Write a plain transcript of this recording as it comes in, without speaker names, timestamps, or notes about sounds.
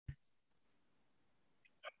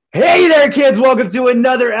Hey there, kids. Welcome to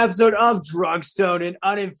another episode of Drugstone and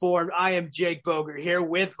Uninformed. I am Jake Boger here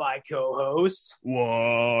with my co-host.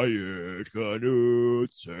 Wyatt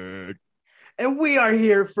Knudsen. And we are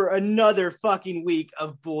here for another fucking week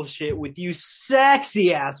of bullshit with you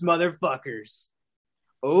sexy ass motherfuckers.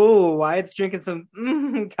 Oh, Wyatt's drinking some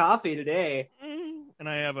coffee today. And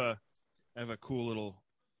I have a cool little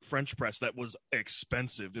French press that was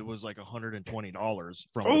expensive. It was like $120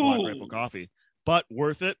 from the Black Rifle Coffee, but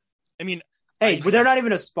worth it. I mean, hey, but they're not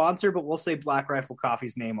even a sponsor, but we'll say Black Rifle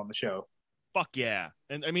Coffee's name on the show. Fuck yeah.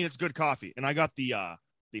 And I mean, it's good coffee. And I got the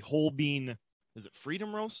whole bean, is it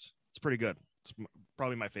Freedom Roast? It's pretty good. It's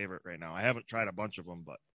probably my favorite right now. I haven't tried a bunch of them,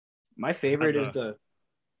 but my favorite is I've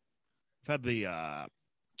had the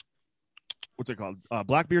what's it called?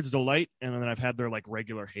 Blackbeard's Delight, and then I've had their like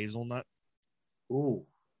regular hazelnut. Ooh.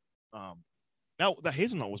 Now the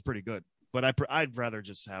hazelnut was pretty good, but I'd rather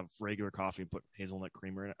just have regular coffee and put hazelnut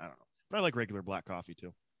creamer in it. I don't know, but I like regular black coffee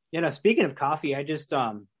too. Yeah. Now, speaking of coffee, I just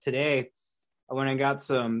today I went and got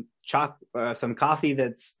some coffee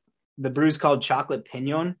that's the brew's called Chocolate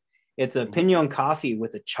Pinion. It's a Pinion coffee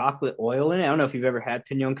with a chocolate oil in it. I don't know if you've ever had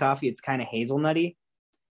Pinion coffee. It's kind of hazelnutty,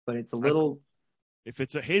 but it's a little. If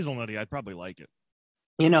it's a hazelnutty, I'd probably like it.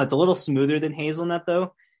 It's a little smoother than hazelnut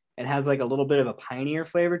though. It has like a little bit of a pineier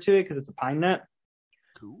flavor to it because it's a pine nut.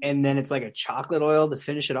 Cool. And then it's like a chocolate oil to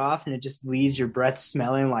finish it off, and it just leaves your breath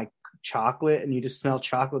smelling like chocolate, and you just smell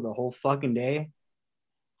chocolate the whole fucking day.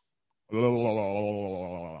 Give me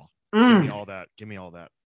all that. Give me all that.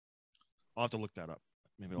 I'll have to look that up.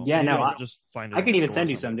 Maybe I'll just find it. I can even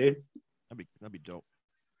send you some, dude. That'd be dope.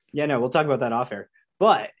 Yeah, no, we'll talk about that off air.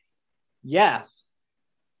 But yeah,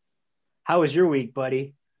 how was your week,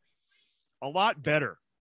 buddy? A lot better.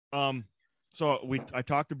 So I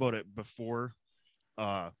talked about it before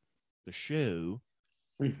the show.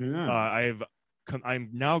 Mm-hmm. I'm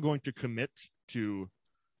now going to commit to,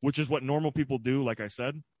 which is what normal people do, like I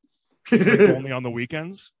said, drink only on the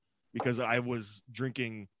weekends, because I was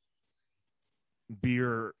drinking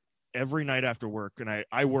beer every night after work, and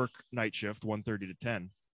I work night shift 1:30 to 10.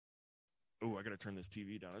 Oh, I gotta turn this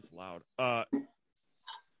TV down. It's loud.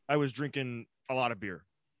 I was drinking a lot of beer,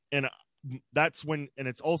 and that's when, and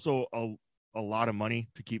it's also a lot of money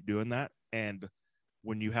to keep doing that. And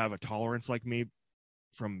when you have a tolerance like me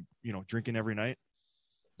from, drinking every night,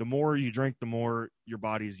 the more you drink, the more your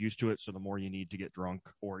body's used to it. So the more you need to get drunk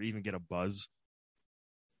or even get a buzz.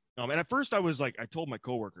 And at first I was like, I told my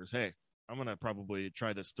coworkers, hey, I'm going to probably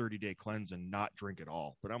try this 30-day cleanse and not drink at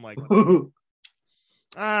all. But I'm like,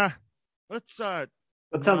 let's, that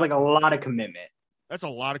sounds like a lot of commitment. That's a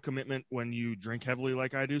lot of commitment when you drink heavily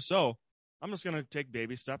like I do. So I'm just going to take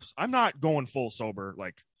baby steps. I'm not going full sober.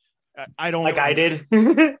 Like I don't, like I did.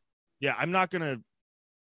 Yeah. I'm not going to,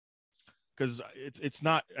 because it's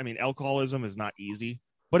not, I mean, alcoholism is not easy,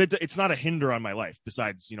 but it's not a hinder on my life.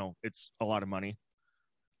 Besides, it's a lot of money.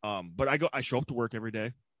 But I show up to work every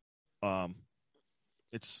day.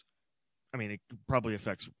 It probably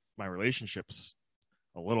affects my relationships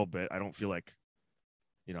a little bit. I don't feel like,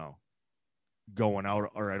 going out,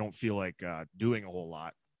 or I don't feel like doing a whole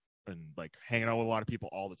lot and like hanging out with a lot of people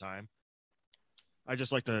all the time. I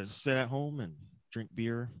just like to sit at home and drink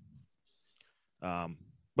beer.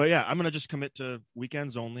 But yeah, I'm going to just commit to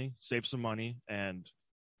weekends only, save some money. And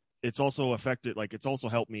it's also affected, like it's also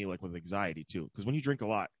helped me like with anxiety too. Because when you drink a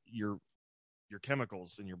lot, your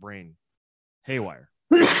chemicals in your brain haywire.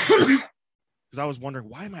 Because I was wondering,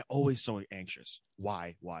 why am I always so anxious?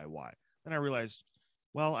 Why? Then I realized,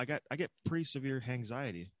 well, I get pretty severe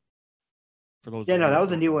anxiety. For those. Yeah, no, that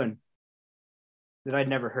was a new one that I'd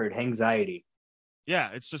never heard. Anxiety.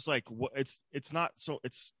 Yeah, it's just like it's not so.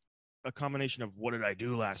 It's a combination of what did I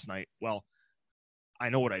do last night? Well, I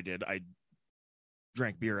know what I did. I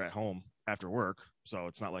drank beer at home after work, so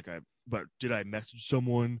it's not like but did I message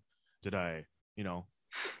someone? Did I,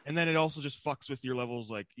 and then it also just fucks with your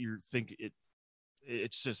levels. Like you think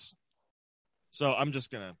it's just, so I'm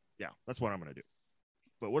just gonna, that's what I'm gonna do.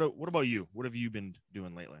 But what about you? What have you been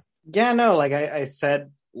doing lately? Yeah, no, like I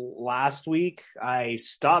said last week, I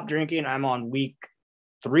stopped drinking. I'm on week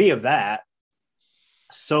 3 of that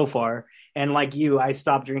so far. And like you, I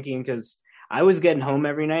stopped drinking because I was getting home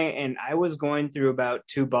every night and I was going through about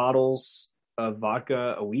 2 bottles of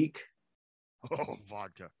vodka a week. Oh,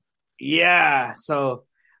 vodka. Yeah. So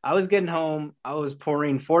I was getting home. I was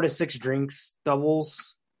pouring 4 to 6 drinks,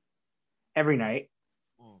 doubles every night,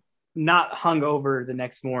 not hungover the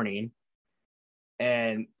next morning.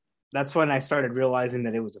 And that's when I started realizing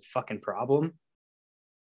that it was a fucking problem.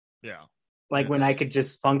 Yeah. Like when I could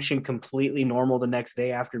just function completely normal the next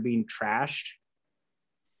day after being trashed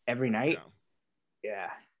every night. Yeah.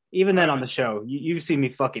 Even then on the show, you've seen me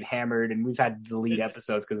fucking hammered, and we've had to delete It's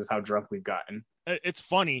episodes because of how drunk we've gotten. it's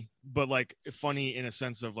funny, but like funny in a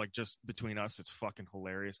sense of like just between us, it's fucking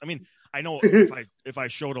hilarious. I mean, I know if I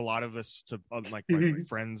showed a lot of this to like my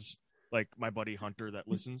friends, like my buddy Hunter that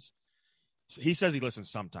listens, he says he listens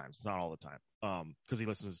sometimes, not all the time, because he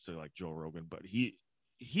listens to like Joe Rogan, but he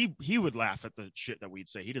would laugh at the shit that we'd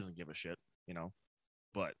say. He doesn't give a shit, you know.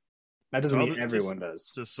 But that doesn't mean everyone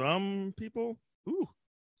does. To some people, ooh.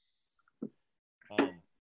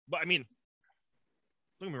 But I mean,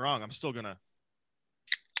 don't get me wrong. I'm still gonna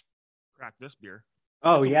crack this beer.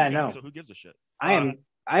 Oh yeah, no. So who gives a shit? I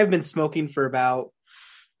have been smoking for about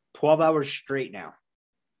 12 hours straight now.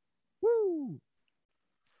 Woo!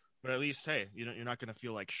 But at least, hey, you're not gonna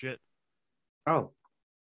feel like shit. Oh,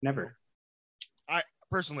 never. I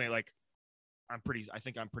personally I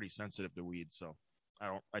think I'm pretty sensitive to weed, so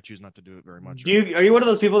I choose not to do it very much. Are you one of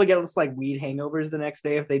those people that gets like weed hangovers the next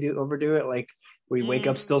day if they do overdo it? Like where you wake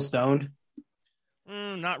up still stoned?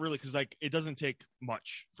 Not really, because like it doesn't take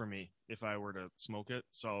much for me if I were to smoke it.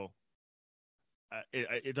 So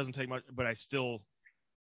it doesn't take much, but I still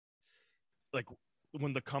like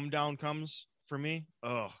when the come down comes for me.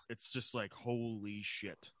 Oh, it's just like holy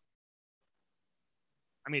shit.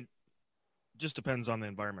 I mean, just depends on the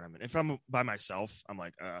environment I'm in. If I'm by myself, I'm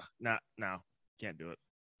like, no, can't do it.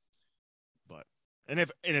 But and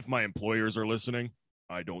if my employers are listening,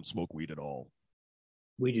 I don't smoke weed at all.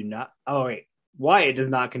 We do not. Oh wait, Wyatt does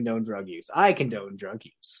not condone drug use. I condone drug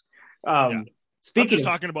use. Yeah. I'm just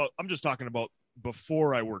talking about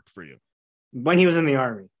before I worked for you. When he was in the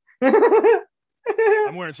army.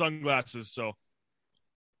 I'm wearing sunglasses, so.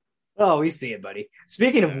 Oh, we see it, buddy.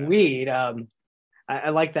 Speaking of weed, I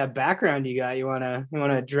like that background you got. You wanna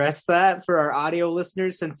address that for our audio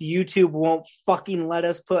listeners since YouTube won't fucking let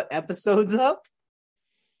us put episodes up?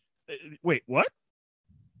 Wait, what?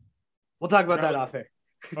 We'll talk about that off air.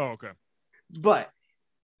 Oh, okay. But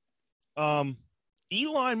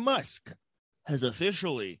Elon Musk has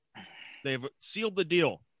they've sealed the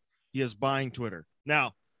deal. He is buying Twitter.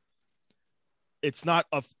 Now, it's not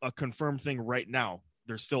a confirmed thing right now.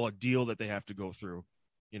 There's still a deal that they have to go through,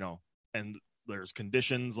 and there's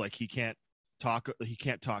conditions like he can't talk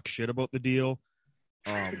shit about the deal.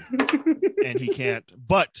 And he can't,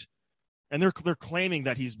 and they're claiming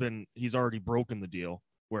that he's already broken the deal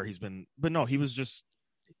but no,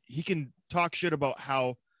 he can talk shit about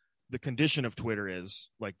how the condition of Twitter is,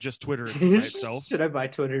 like just Twitter by itself. Should I buy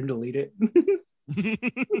Twitter and delete it?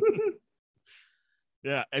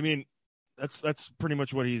 Yeah, I mean, that's pretty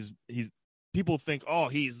much what he's people think, oh,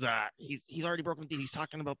 he's already broken the deal. He's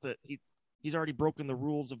talking about he's already broken the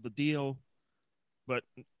rules of the deal. But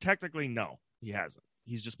technically, no, he hasn't.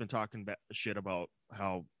 He's just been talking shit about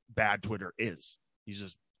how bad Twitter is. He's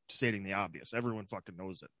just stating the obvious. Everyone fucking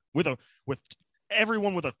knows it. With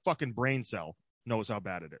everyone with a fucking brain cell knows how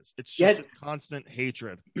bad it is. It's just constant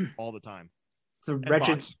hatred all the time. It's a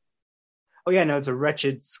wretched. Bots. Oh yeah, no, it's a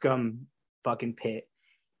wretched scum fucking pit.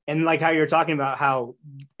 And like how you're talking about how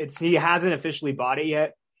he hasn't officially bought it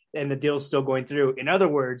yet, and the deal's still going through. In other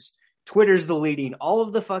words, Twitter's deleting all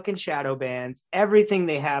of the fucking shadow bans, everything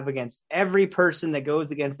they have against every person that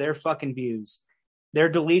goes against their fucking views. They're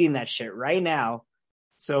deleting that shit right now.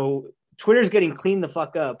 So Twitter's getting cleaned the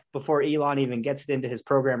fuck up before Elon even gets it into his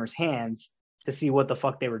programmers' hands to see what the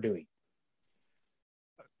fuck they were doing.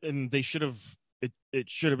 And they should have, it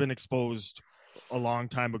should have been exposed a long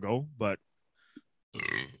time ago, but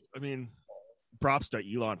I mean, props to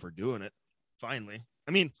Elon for doing it. Finally.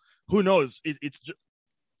 I mean, who knows? It's just,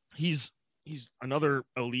 he's another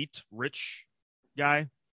elite rich guy,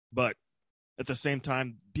 but at the same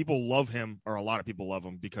time, people love him, or a lot of people love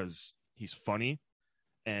him because he's funny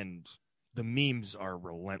and the memes are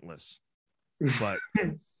relentless. But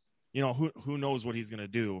who knows what he's gonna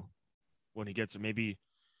do when he gets it? Maybe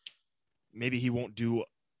he won't do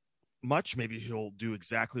much. Maybe he'll do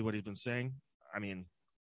exactly what he's been saying. I mean,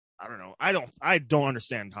 I don't know. I don't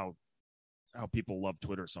understand how people love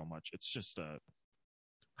Twitter so much. It's just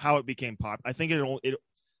how it became pop. I think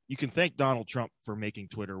you can thank Donald Trump for making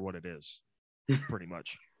Twitter what it is, pretty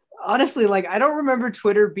much. Honestly, like I don't remember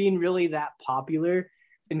Twitter being really that popular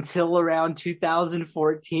until around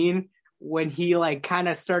 2014 when he like kind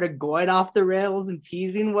of started going off the rails and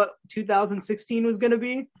teasing what 2016 was going to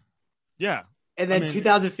be. Yeah. And then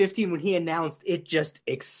 2015 when he announced, it just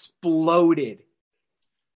exploded.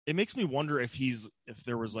 It makes me wonder if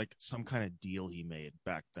there was like some kind of deal he made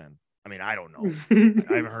back then. I mean, I don't know.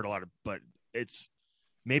 I haven't heard a lot but it's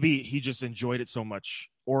maybe he just enjoyed it so much,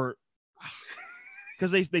 or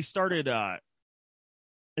because they started as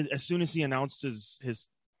soon as he announced his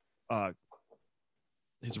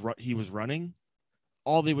he was running,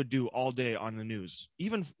 all they would do all day on the news,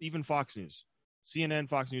 even Fox News, CNN,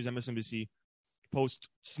 Fox News, MSNBC, post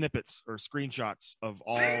snippets or screenshots of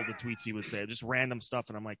all the tweets he would say, just random stuff.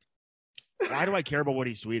 And I'm like, why do I care about what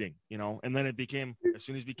he's tweeting? You know? And then it became, as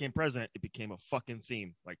soon as he became president, it became a fucking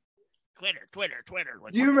theme. Like Twitter.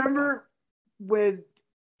 Like, do you remember when?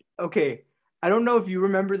 Okay, I don't know if you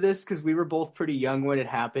remember this because we were both pretty young when it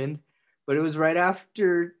happened, but it was right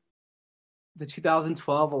after the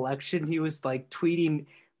 2012 election. He was like tweeting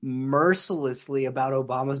mercilessly about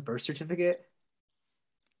Obama's birth certificate.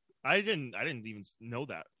 I didn't even know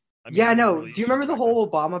that. I mean, Yeah, I didn't no. really Do you remember the back then. whole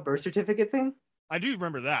Obama birth certificate thing? I do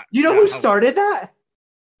remember that. You know Yeah, who started that?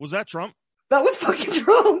 was that Trump? That was fucking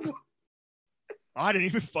Trump. Oh, I didn't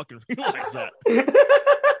even fucking realize that.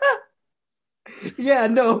 Yeah,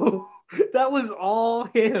 no. That was all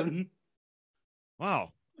him.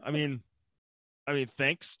 Wow. I mean,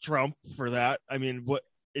 thanks Trump for that. I mean, what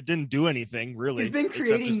it didn't do anything really. He's been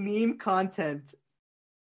creating meme content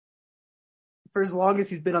for as long as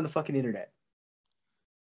he's been on the fucking internet.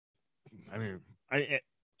 I mean,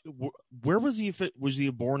 where was he? Was he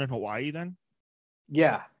born in Hawaii then?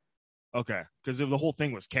 Yeah. Okay, because the whole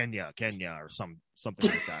thing was Kenya, or something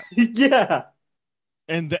like that. Yeah.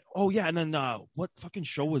 And then what fucking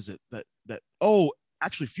show was it that? Oh,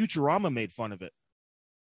 actually, Futurama made fun of it.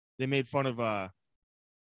 They made fun of there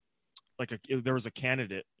was a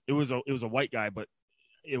candidate. It was a white guy, but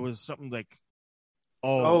it was something like,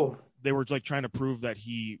 they were like trying to prove that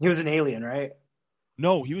he was an alien, right?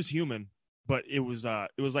 No, he was human, but it was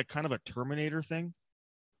like kind of a Terminator thing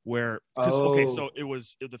where so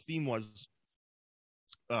the theme was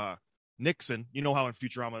Nixon. You know how in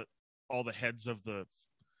Futurama all the heads of the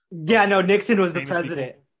Nixon was the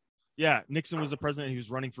president. People. Yeah, Nixon was the president. He was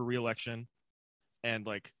running for re-election, and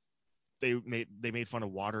like they made fun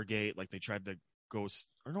of Watergate. Like they tried to go.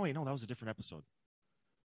 Or no, wait, no, that was a different episode.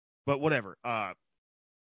 But whatever.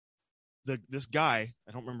 This guy,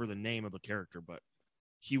 I don't remember the name of the character, but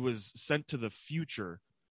he was sent to the future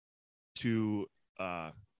to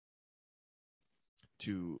I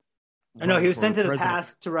know he was sent to the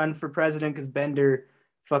past to run for president because Bender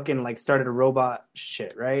fucking like started a robot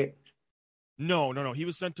shit, right? No. He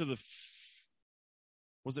was sent to the.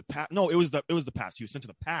 Was it past? No, it was the past. He was sent to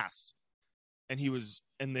the past, and they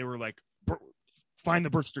were like, find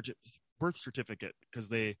the birth certificate because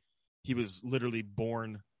he was literally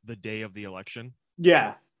born the day of the election.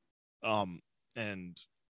 Yeah. And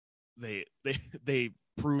they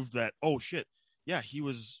proved that, oh shit, yeah, he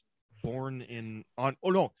was born they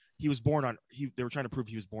were trying to prove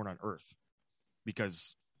he was born on Earth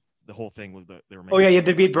because the whole thing was they were making you had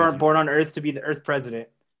to be born on Earth to be the Earth president.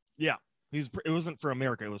 Yeah. It wasn't for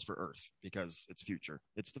America, it was for Earth because it's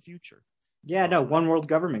the future. Yeah, no, one world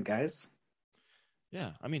government, guys.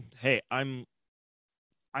 Yeah, I mean, hey, I'm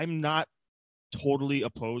not totally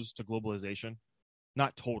opposed to globalization.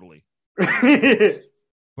 Not totally.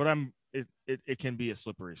 But it can be a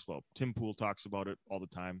slippery slope. Tim Pool talks about it all the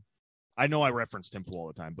time. I know I reference Tim Pool all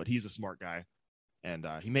the time, but he's a smart guy, and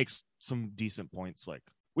he makes some decent points. Like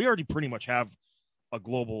we already pretty much have a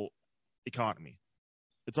global economy.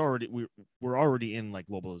 It's already we're already in like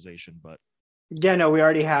globalization, but yeah, no, we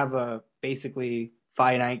already have a basically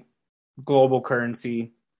finite global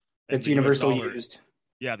currency that's universally used.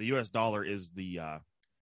 Yeah, the U.S. dollar is the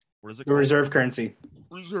what is it? The reserve currency.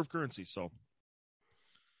 Reserve currency. So,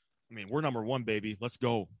 I mean, we're number one, baby. Let's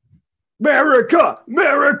go. America!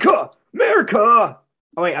 Oh,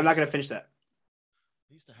 wait, I'm not going to finish that.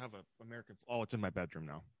 I used to have an American. Oh, it's in my bedroom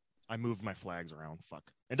now. I moved my flags around. Fuck.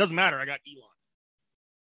 It doesn't matter. I got Elon.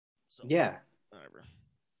 So, yeah. Whatever.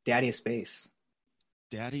 Daddy of space.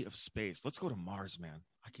 Daddy of space. Let's go to Mars, man.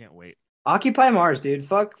 I can't wait. Occupy Mars, dude.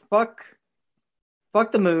 Fuck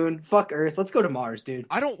the moon. Fuck Earth. Let's go to Mars, dude.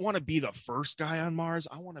 I don't want to be the first guy on Mars.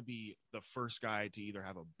 I want to be the first guy to either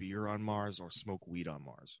have a beer on Mars or smoke weed on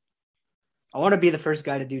Mars. I want to be the first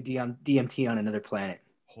guy to do DMT on another planet.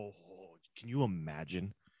 Oh, can you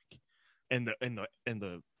imagine? And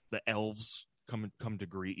the elves come to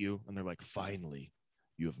greet you, and they're like, "Finally,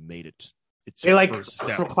 you have made it." It's they like first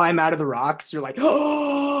step. Climb out of the rocks. You're like,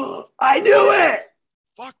 "Oh, I knew it!"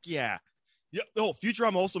 Fuck yeah. Yeah, no,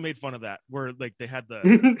 Futurama also made fun of that, where like they had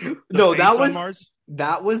the no, that was Mars.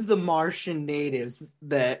 That was the Martian natives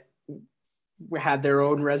that had their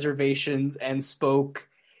own reservations and spoke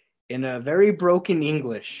in a very broken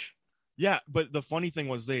English. Yeah, but the funny thing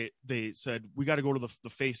was they said we got to go to the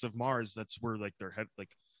face of Mars. That's where like their head, like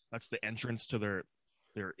that's the entrance to their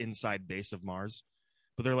inside base of Mars.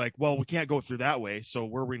 But they're like, well, we can't go through that way, so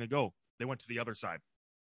where are we gonna go? They went to the other side,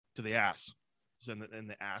 to the ass, and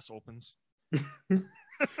the ass opens.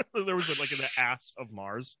 There was like the ass of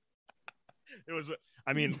Mars. It was.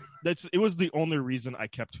 I mean, it was the only reason I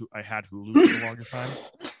had Hulu for the longest time,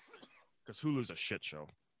 because Hulu's a shit show.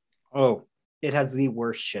 Oh, it has the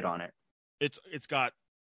worst shit on it. It's got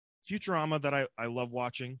Futurama that I love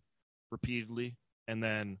watching repeatedly, and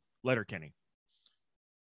then Letterkenny.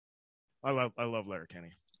 I love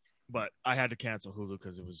Letterkenny, but I had to cancel Hulu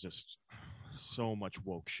because it was just so much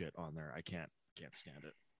woke shit on there. I can't stand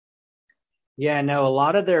it. Yeah, no, a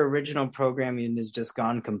lot of their original programming has just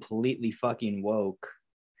gone completely fucking woke.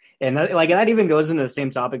 And that even goes into the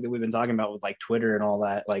same topic that we've been talking about with like Twitter and all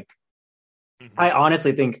that. Like, I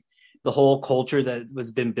honestly think the whole culture that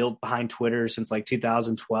was been built behind Twitter since like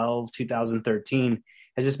 2012, 2013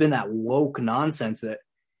 has just been that woke nonsense that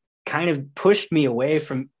kind of pushed me away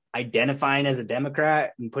from identifying as a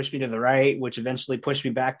Democrat and pushed me to the right, which eventually pushed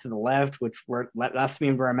me back to the left, which left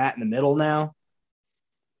me where I'm at in the middle now.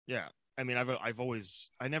 Yeah. I mean,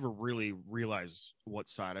 I never really realized what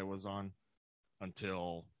side I was on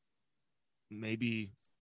until maybe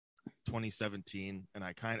 2017. And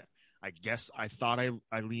I guess I thought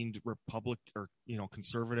I leaned Republic or,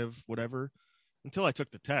 conservative, whatever, until I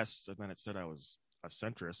took the test. And then it said I was a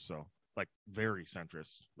centrist. So like very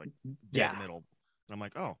centrist, like dead middle. And I'm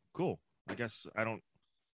like, oh, cool. I guess I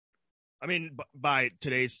mean, by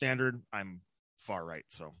today's standard, I'm far right.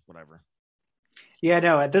 So whatever. Yeah,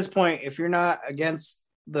 no, at this point, if you're not against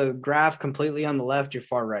the graph completely on the left, you're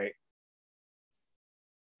far right.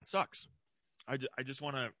 It sucks. I just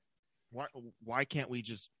want to, why can't we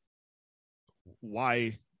just,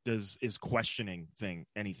 why is questioning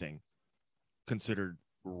anything considered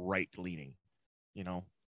right leaning?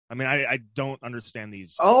 I mean, I don't understand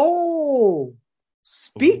these. Oh,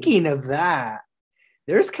 speaking of that,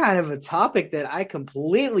 there's kind of a topic that I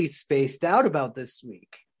completely spaced out about this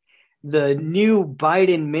week. The new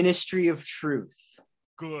Biden Ministry of Truth.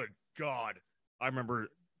 Good God. I remember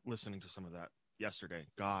listening to some of that yesterday.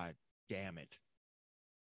 God damn it.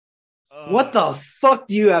 What the fuck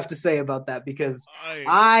do you have to say about that? Because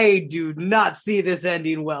I do not see this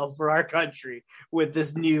ending well for our country with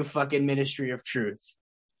this new fucking Ministry of Truth.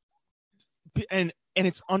 And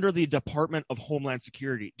it's under the Department of Homeland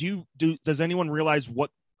Security. Does anyone realize what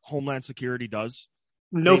Homeland Security does?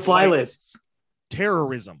 No fly lists.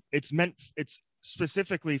 Terrorism. It's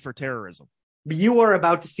specifically for terrorism. You are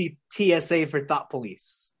about to see TSA for thought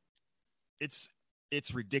police. It's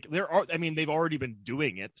ridiculous. They've already been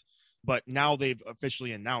doing it, but now they've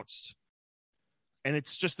officially announced. And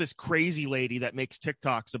it's just this crazy lady that makes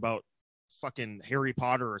TikToks about fucking Harry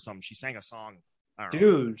Potter or something. She sang a song.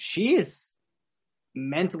 Dude, she is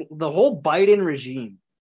mental. The whole Biden regime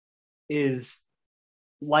is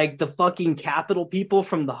like the fucking Capitol people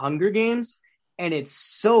from the Hunger Games. And it's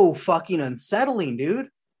so fucking unsettling, dude.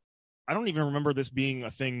 I don't even remember this being a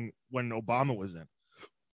thing when Obama was in.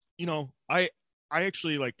 I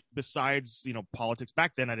actually, like, besides, politics,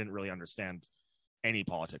 back then I didn't really understand any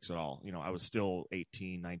politics at all. I was still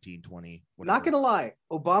 18, 19, 20. Whatever. Not going to lie.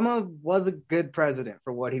 Obama was a good president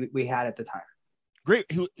for what we had at the time. Great.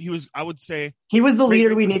 He was, I would say. He was the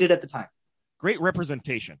leader we needed at the time. Great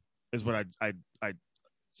representation is what I'd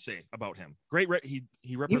say about him. Great.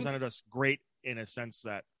 He represented us great in a sense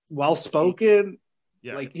that. Well-spoken.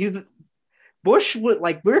 Yeah. Like, Bush was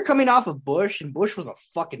like, we were coming off of Bush, and Bush was a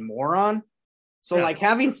fucking moron. So, like,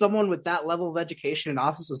 having someone with that level of education in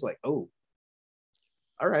office was like, oh,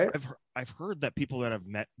 all right. I've heard that people that have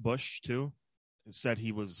met Bush too said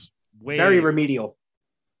he was very remedial,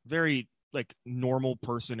 very like normal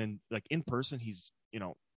person, and like in person he's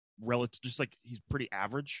relative, just like he's pretty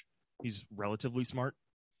average. He's relatively smart,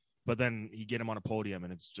 but then you get him on a podium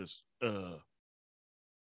and it's just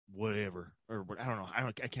whatever, or I don't know.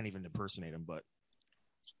 I can't even impersonate him, but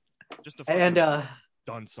just a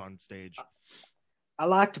dunce on stage. I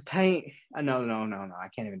like to paint. No. I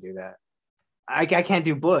can't even do that. I can't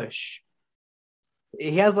do Bush.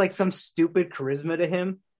 He has like some stupid charisma to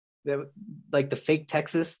him, that like the fake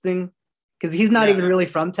Texas thing, because he's not even really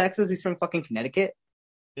from Texas. He's from fucking Connecticut.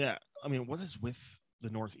 Yeah, I mean, what is with the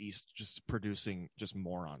Northeast just producing just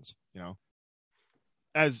morons?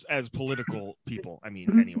 As political people. I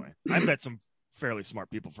mean, anyway, I've met some fairly smart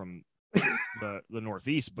people from the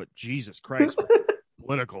Northeast, but Jesus Christ,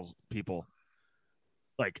 political people.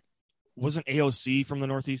 Like, wasn't AOC from the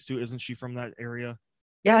Northeast too? Isn't she from that area?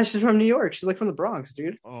 Yeah, she's from New York. She's like from the Bronx,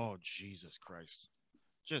 dude. Oh, Jesus Christ.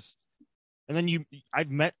 And then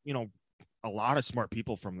I've met, a lot of smart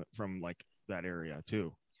people from like that area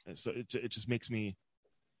too. And so it just makes me,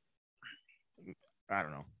 I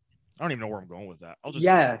don't know. I don't even know where I'm going with that.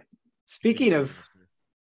 Speaking of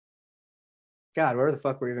God, where the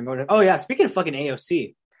fuck were we even going? Oh yeah, speaking of fucking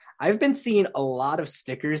AOC, I've been seeing a lot of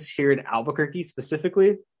stickers here in Albuquerque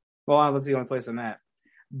specifically. Well, let's see the only place I'm at,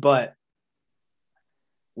 but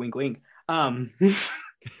wink, wink.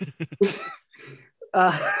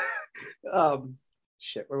 Uh, um,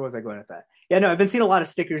 shit, where was I going with that? Yeah, no, I've been seeing a lot of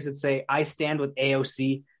stickers that say "I stand with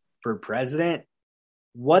AOC for president."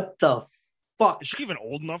 What the fuck? Is she even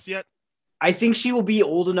old enough yet? I think she will be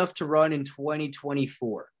old enough to run in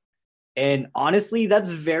 2024. And honestly, that's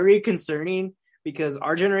very concerning because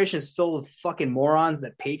our generation is filled with fucking morons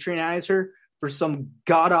that patronize her for some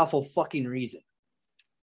god awful fucking reason.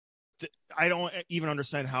 I don't even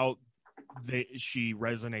understand how she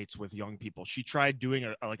resonates with young people. She tried doing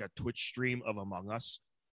a Twitch stream of Among Us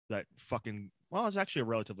that fucking, well, it's actually a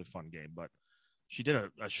relatively fun game, but she did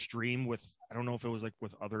a stream with, I don't know if it was like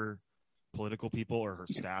with other political people or her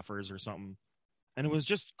staffers or something, and it was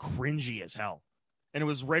just cringy as hell. And it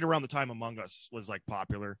was right around the time Among Us was like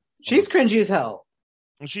popular. She's cringy as hell.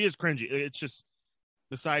 And she is cringy. It's just,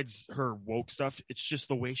 besides her woke stuff, it's just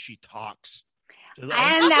the way she talks.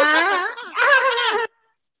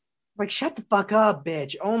 Like, shut the fuck up,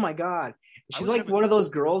 bitch. Oh my god. She's like one of those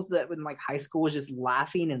girls that in like high school was just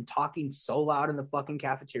laughing and talking so loud in the fucking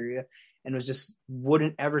cafeteria and was just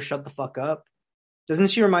wouldn't ever shut the fuck up. Doesn't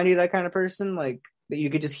she remind you of that kind of person? Like that you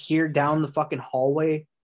could just hear down the fucking hallway?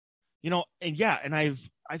 You know, and yeah, and I've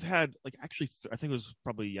had like actually I think it was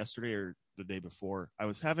probably yesterday or the day before. I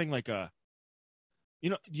was having like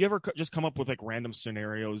you ever just come up with like random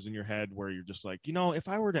scenarios in your head where you're just like, if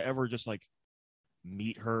I were to ever just like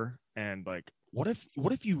meet her and like what if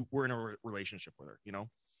you were in a relationship with her,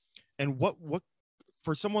 and what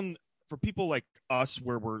for people like us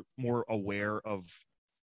where we're more aware of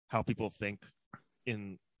how people think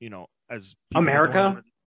in as America,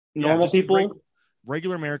 normal people,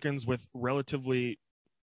 regular Americans with relatively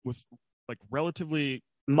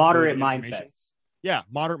moderate mindsets. Yeah,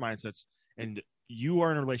 moderate mindsets. And you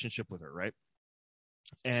are in a relationship with her, right?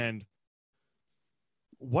 And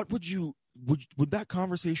what would that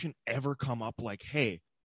conversation ever come up like, hey,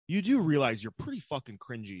 you do realize you're pretty fucking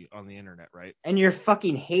cringy on the internet, right? And you're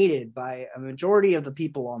fucking hated by a majority of the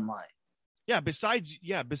people online. Yeah, besides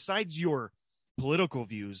your political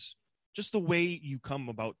views, just the way you come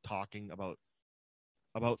about talking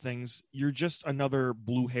about things, you're just another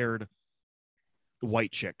blue-haired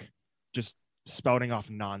white chick just spouting off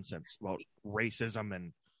nonsense about racism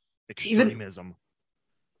and extremism.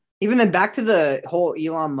 Even then, back to the whole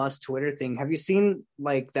Elon Musk Twitter thing. Have you seen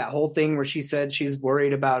like that whole thing where she said she's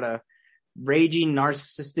worried about a raging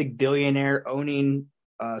narcissistic billionaire owning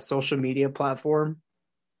a social media platform?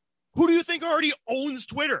 Who do you think already owns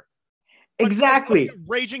Twitter? Exactly.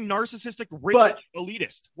 Raging narcissistic rich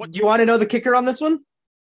elitist. What? Do you want to know the kicker on this one?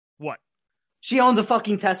 What? She owns a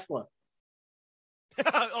fucking Tesla.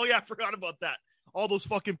 Oh yeah, I forgot about that. All those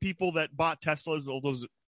fucking people that bought Teslas, all those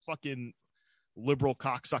fucking liberal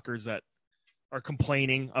cocksuckers that are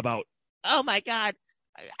complaining about, oh my god,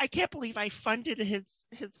 I can't believe I funded his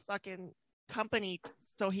fucking company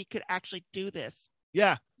so he could actually do this.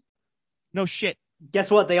 Yeah. No shit. Guess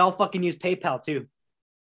what? They all fucking use PayPal too.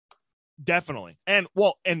 Definitely. And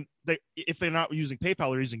if they're not using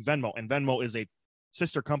PayPal, they're using Venmo, and Venmo is a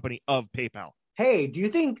sister company of PayPal. Hey, do you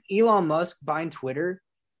think Elon Musk buying Twitter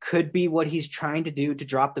could be what he's trying to do to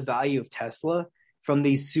drop the value of Tesla from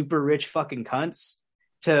these super rich fucking cunts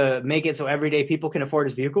to make it so everyday people can afford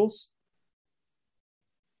his vehicles?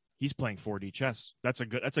 He's playing 4D chess. That's a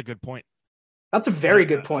good point. That's a very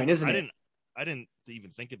good point, isn't it? I didn't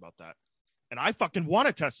even think about that. And I fucking want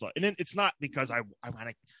a Tesla. And it's not because I want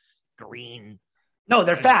a green. No,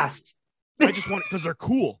 they're fast. I just want it because they're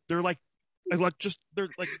cool. They're like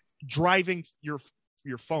driving your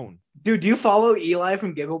phone. Dude, do you follow Eli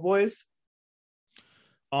from Giggle Boys?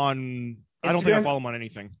 On Instagram? I don't think I follow him on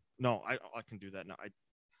anything. No, I can do that now.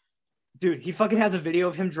 Dude, he fucking has a video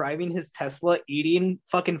of him driving his Tesla, eating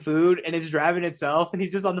fucking food, and it's driving itself, and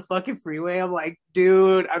he's just on the fucking freeway. I'm like,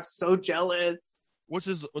 dude, I'm so jealous. What's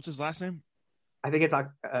his last name? I think it's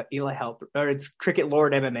Eli Help, or it's Cricket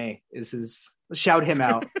Lord MMA is his. Shout him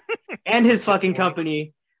out. And his fucking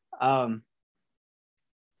company.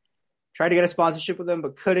 Tried to get a sponsorship with them,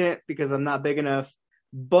 but couldn't because I'm not big enough.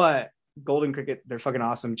 But Golden Cricket, they're fucking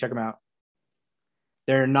awesome. Check them out.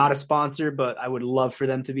 They're not a sponsor, but I would love for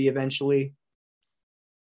them to be eventually.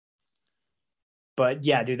 But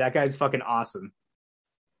yeah, dude, that guy's fucking awesome.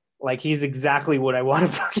 Like, he's exactly what I want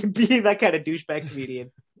to fucking be, that kind of douchebag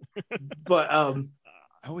comedian. But I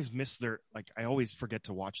always miss I always forget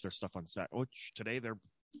to watch their stuff on set. Which today I'm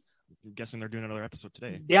guessing they're doing another episode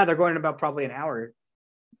today. Yeah, they're going in about probably an hour.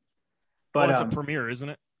 But it's a premiere, isn't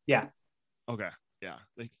it? Yeah. Okay. Yeah.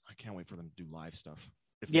 I can't wait for them to do live stuff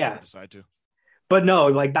if they ever Yeah. decide to. But no,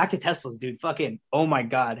 like back to Teslas, dude. Fucking, oh my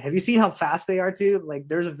God. Have you seen how fast they are, too? Like,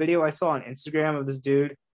 there's a video I saw on Instagram of this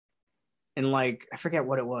dude, and like, I forget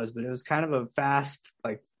what it was, but it was kind of a fast,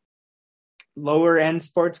 like, lower end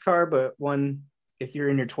sports car, but one, if you're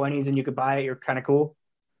in your 20s and you could buy it, you're kind of cool.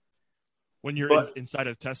 When you're But inside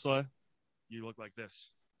of Tesla, you look like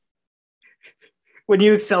this. when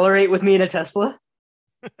you accelerate with me in a Tesla,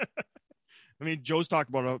 I mean, Joe's talked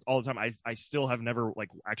about it all the time. I still have never like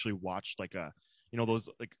actually watched like those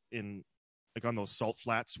like in like on those salt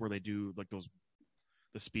flats where they do like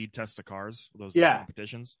the speed tests of cars, those yeah.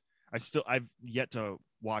 competitions. I've yet to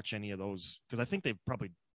watch any of those because I think they've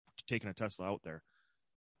probably taken a Tesla out there.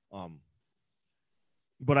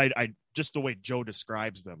 But I just the way Joe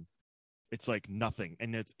describes them, it's like nothing,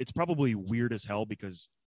 and it's probably weird as hell because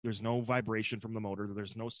there's no vibration from the motor,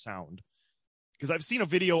 there's no sound. Because I've seen a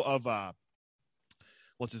video of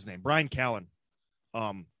what's his name, Brian Callen,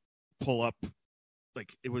 pull up,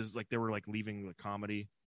 like it was like they were like leaving the comedy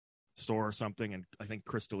store or something, and I think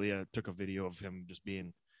Chris D'Elia took a video of him just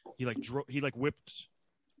being he whipped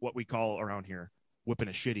what we call around here whipping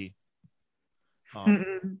a shitty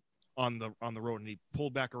on the road, and he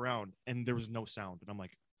pulled back around and there was no sound, and I'm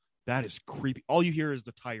like, that is creepy. All you hear is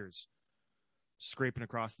the tires scraping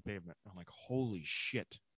across the pavement. I'm like, holy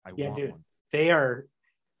shit, I Yeah, want dude. one. They are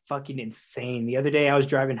fucking insane. The other day I was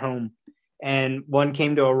driving home and one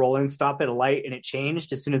came to a rolling stop at a light and it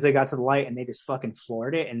changed as soon as they got to the light and they just fucking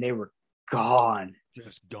floored it and they were gone.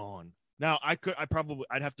 Just gone. Now I'd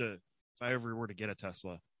have to, if I ever were to get a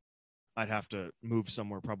Tesla, I'd have to move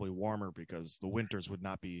somewhere probably warmer because the winters would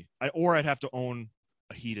not be, or I'd have to own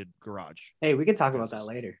a heated garage. Hey, we can talk about that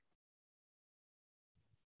later.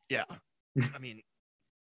 Yeah. I mean,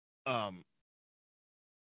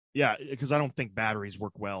 yeah, because I don't think batteries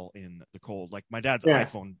work well in the cold. Like my dad's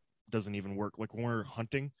iPhone doesn't even work. Like when we're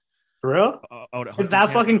hunting. For real? Out at Is hunting that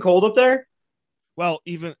camp, fucking cold up there? Well,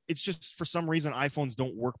 even it's just for some reason iPhones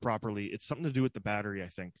don't work properly. It's something to do with the battery, I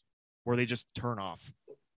think, where they just turn off.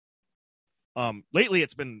 Lately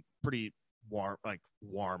it's been pretty warm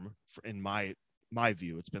in my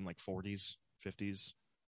view. It's been like 40s, 50s,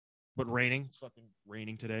 but raining. It's fucking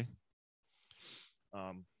raining today.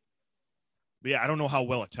 But yeah, I don't know how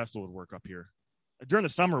well a Tesla would work up here. During the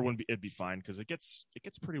summer, it'd be fine because it gets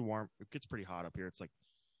pretty warm. It gets pretty hot up here. It's like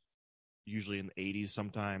usually in the 80s,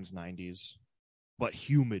 sometimes 90s, but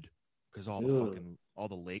humid because all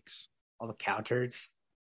the lakes, all the cow turds.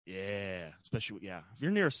 Yeah, especially if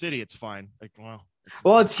you're near a city, it's fine. Like,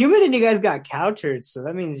 it's humid and you guys got cow turds, so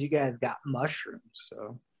that means you guys got mushrooms.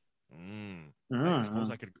 So, I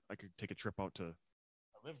suppose I could take a trip out to.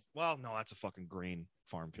 Well, no, that's a fucking grain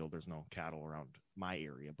farm field. There's no cattle around my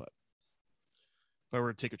area, but if I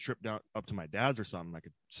were to take a trip down up to my dad's or something, I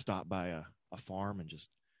could stop by a farm and just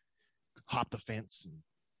hop the fence and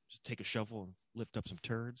just take a shovel and lift up some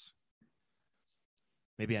turds.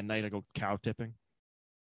 Maybe at night I go cow tipping.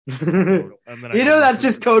 And then that's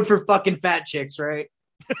just code for fucking fat chicks, right?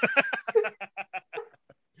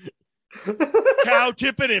 Cow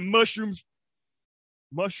tipping and mushroom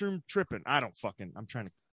tripping. I'm trying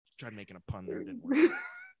making a pun there. It didn't work.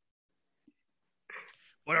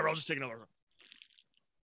 Whatever, I'll just take another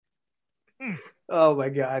one. Oh my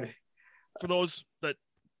God. For those that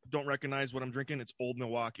don't recognize what I'm drinking, it's Old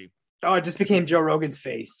Milwaukee. Oh, it just became Joe Rogan's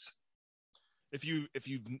face. If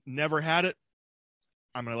you've never had it,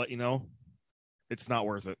 I'm going to let you know it's not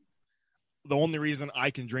worth it. The only reason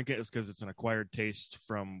I can drink it is because it's an acquired taste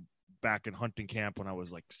from back in hunting camp when I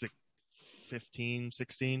was like 15,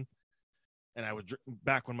 16. And I would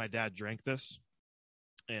back when my dad drank this,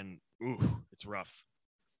 and it's rough.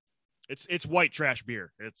 It's white trash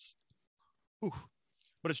beer.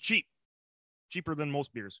 But it's cheaper than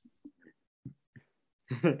most beers.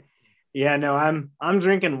 Yeah, no, I'm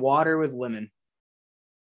drinking water with lemon.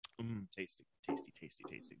 Tasty.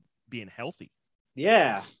 Being healthy.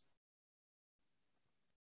 Yeah.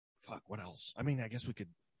 Fuck, what else? I mean, I guess we could.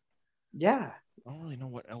 Yeah. I don't really know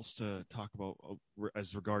what else to talk about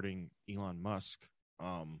as regarding Elon Musk.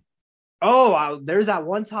 There's that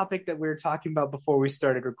one topic that we were talking about before we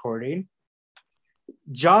started recording.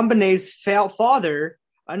 John Bonet's father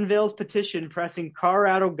unveils petition pressing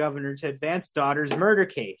Colorado governor to advance daughter's murder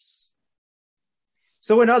case.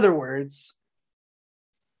 So in other words,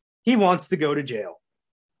 he wants to go to jail.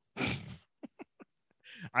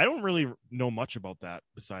 I don't really know much about that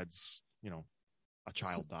besides, a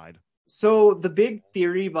child died. So the big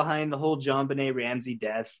theory behind the whole John Bonet Ramsey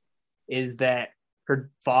death is that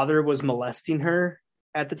her father was molesting her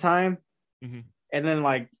at the time, and then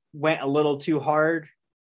went a little too hard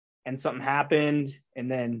and something happened, and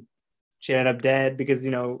then she ended up dead because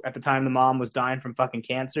at the time the mom was dying from fucking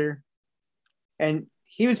cancer, and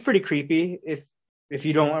he was pretty creepy. If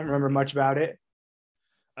you don't remember much about it,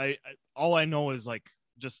 I all I know is like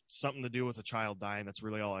just something to do with a child dying. That's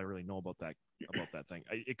really all I really know about that thing.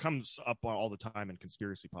 It comes up all the time in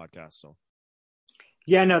conspiracy podcasts. So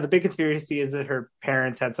yeah, no, the big conspiracy is that her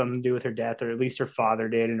parents had something to do with her death, or at least her father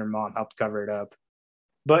did, and her mom helped cover it up.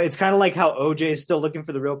 But it's kind of like how OJ is still looking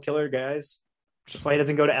for the real killer, guys. That's why he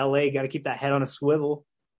doesn't go to LA. Got to keep that head on a swivel.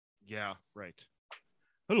 yeah, right.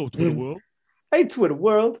 Hello, Twitter world. Hey, Twitter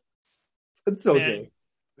world. It's OJ.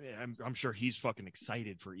 Man, I'm sure he's fucking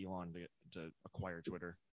excited for Elon to acquire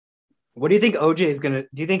Twitter. What do you think OJ is gonna?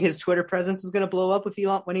 Do you think his Twitter presence is gonna blow up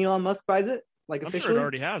when Elon Musk buys it? Like officially? I'm sure it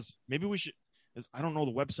already has. Maybe we should. I don't know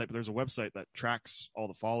the website, but there's a website that tracks all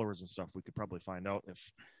the followers and stuff. We could probably find out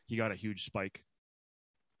if he got a huge spike.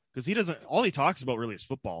 Because he doesn't. All he talks about really is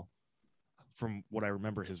football. From what I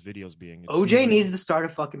remember his videos being. OJ needs to start a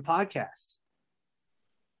fucking podcast.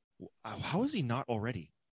 How is he not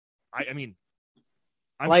already? I mean,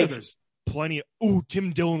 I'm sure there's plenty of. Ooh,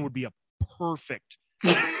 Tim Dillon would be a perfect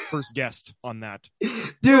first guest on that.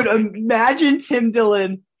 Dude, imagine Tim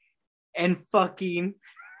Dillon and fucking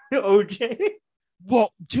OJ.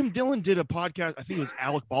 Well, Tim Dillon did a podcast. I think it was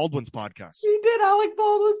Alec Baldwin's podcast. He did Alec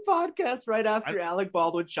Baldwin's podcast right after Alec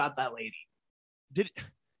Baldwin shot that lady.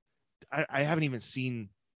 I haven't even seen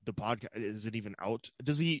the podcast. Is it even out?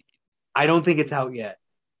 Does he? I don't think it's out yet.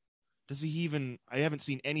 Does he even? I haven't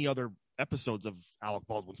seen any other episodes of Alec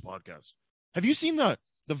Baldwin's podcast. Have you seen the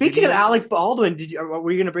Speaking videos? of Alec Baldwin,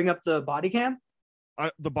 were you going to bring up the body cam?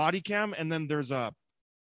 The body cam, and then there's I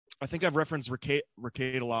think I've referenced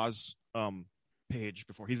Ricada Law's page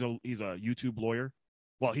before. He's a YouTube lawyer.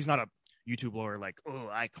 Well, he's not a YouTube lawyer like, oh,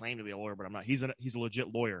 I claim to be a lawyer, but I'm not. He's a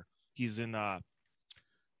legit lawyer. He's in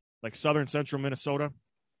like southern central Minnesota.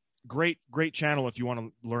 Great channel if you want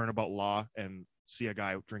to learn about law and see a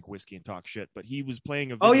guy drink whiskey and talk shit. But he was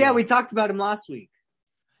playing a video. Oh yeah, we talked about him last week.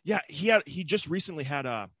 Yeah, he just recently had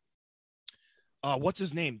what's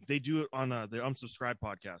his name? They do it on the Unsubscribed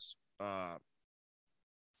podcast.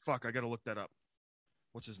 Fuck, I gotta look that up.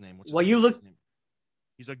 What's his name?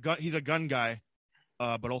 He's a gun guy,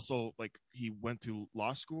 but also like he went to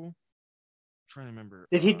law school. I'm trying to remember.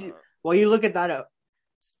 Did he do? Well, you look at that up.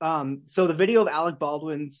 So the video of Alec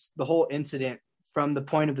Baldwin's the whole incident from the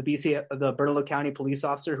point of the Bernalillo County police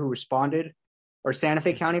officer who responded, or Santa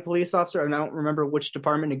Fe County police officer. I don't remember which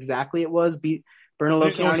department exactly it was.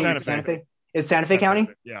 Bernalillo County, Santa Fe. It's Santa Fe County.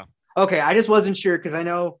 Yeah. Okay, I just wasn't sure because I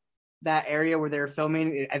know that area where they're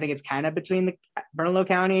filming. I think it's kind of between the Bernalillo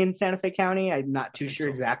County and Santa Fe County. I'm not too sure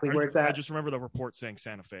exactly where it's at. I just remember the report saying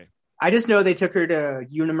Santa Fe. I just know they took her to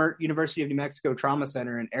University of New Mexico Trauma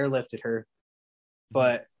Center and airlifted her.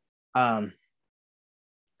 But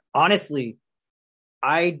honestly,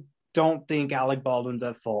 I don't think Alec Baldwin's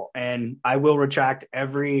at fault, and I will retract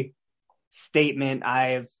every statement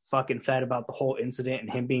I've fucking said about the whole incident and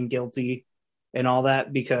him being guilty and all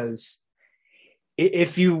that, because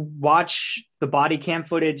if you watch the body cam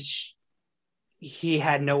footage, he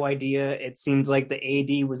had no idea. It seems like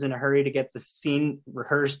the AD was in a hurry to get the scene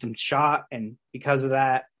rehearsed and shot, and because of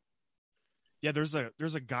that. Yeah, there's a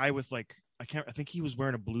guy with like I think he was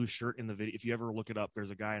wearing a blue shirt in the video. If you ever look it up, there's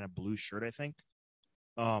a guy in a blue shirt, I think.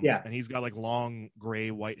 Yeah. And he's got like long gray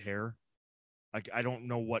white hair. Like I don't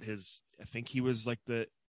know what I think he was like the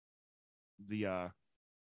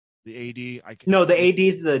AD. No, the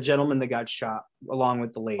AD's the gentleman that got shot along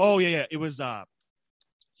with the lady. Oh yeah. It was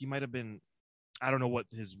he might have been, I don't know what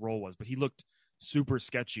his role was, but he looked super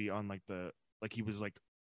sketchy on like he was like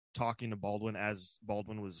talking to Baldwin as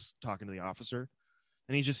Baldwin was talking to the officer.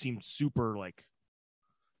 And he just seemed super like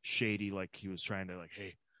shady, like he was trying to like,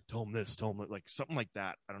 hey, tell him this, like something like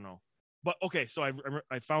that. I don't know. But okay, so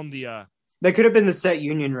I found the that could have been the set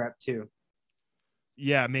union rep too.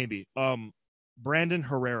 Yeah, maybe. Brandon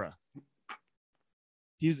Herrera.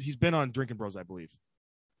 He's been on Drinking Bros, I believe.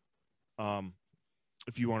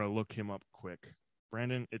 If you want to look him up quick.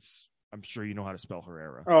 Brandon, I'm sure you know how to spell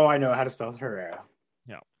Herrera. Oh, I know how to spell Herrera.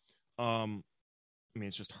 Yeah. I mean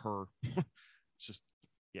it's just her. It's just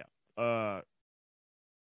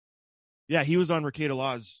yeah, he was on Ricada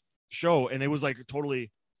Law's show, and it was like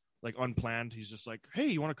totally like unplanned. He's just like, "Hey,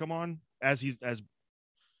 you want to come on?" As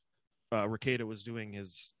Ricada was doing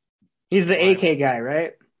his. He's the AK guy,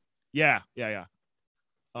 right? Yeah.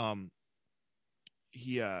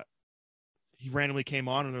 He randomly came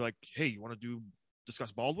on, and they're like, "Hey, you want to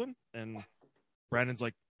discuss Baldwin?" And Brandon's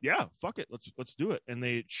like, "Yeah, fuck it, let's do it." And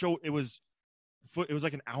they show it was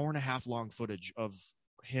like an hour and a half long footage of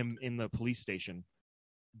him in the police station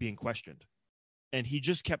being questioned, and he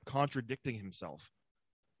just kept contradicting himself,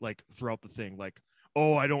 like throughout the thing. Like,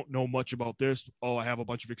 oh, I don't know much about this. Oh, I have a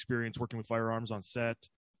bunch of experience working with firearms on set,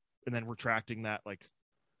 and then retracting that. Like,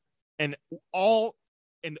 and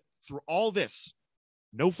through all this,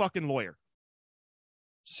 no fucking lawyer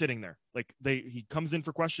sitting there. Like he comes in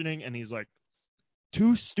for questioning, and he's like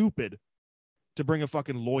too stupid to bring a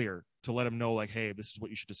fucking lawyer to let him know, like, hey, this is what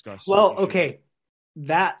you should discuss. Well, okay,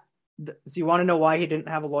 so you want to know why he didn't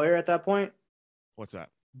have a lawyer at that point? What's that?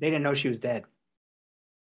 They didn't know she was dead.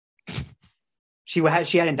 She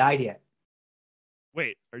hadn't died yet.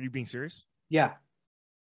 Wait, are you being serious? Yeah.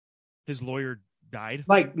 His lawyer died?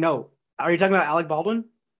 Like, no. Are you talking about Alec Baldwin?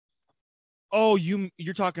 Oh,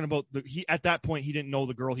 you're talking about he at that point he didn't know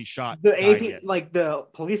the girl he shot. Like the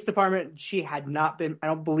police department, she had not been. I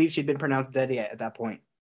don't believe she'd been pronounced dead yet at that point.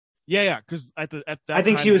 Yeah, because at that I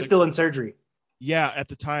think time, she was still in surgery. Yeah, at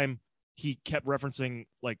the time he kept referencing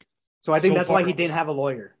like. So I think that's why he didn't have a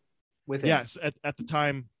lawyer with him. Yes, at the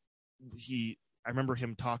time I remember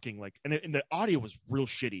him talking like, and the audio was real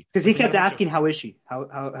shitty because he kept asking, "How is she?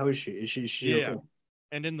 How is she? Is she yeah, okay?"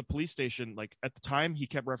 And in the police station, like at the time, he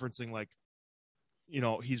kept referencing like,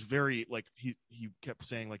 he's very like he kept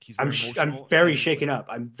saying like he's very I'm very shaken up.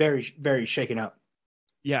 I'm very very shaken up.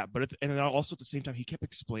 Yeah, but and then also at the same time, he kept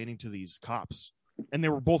explaining to these cops, and they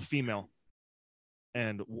were both female,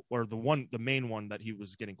 or the main one that he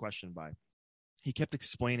was getting questioned by, he kept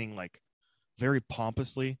explaining like very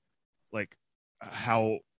pompously, like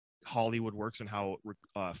how Hollywood works and how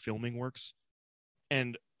filming works,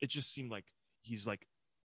 and it just seemed like he's like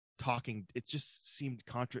talking. It just seemed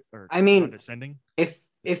condescending.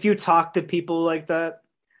 If you talk to people like that,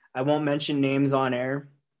 I won't mention names on air,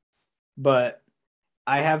 but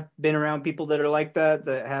I have been around people that are like that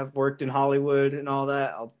have worked in Hollywood and all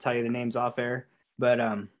that. I'll tell you the names off air, but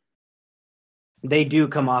they do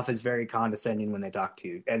come off as very condescending when they talk to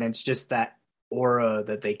you, and it's just that aura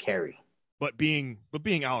that they carry. But being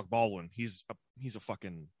Alec Baldwin, he's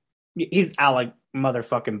Alec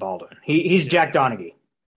motherfucking Baldwin. He's Jack Donaghy.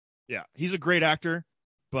 Yeah, he's a great actor,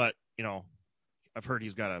 but I've heard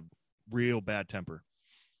he's got a real bad temper.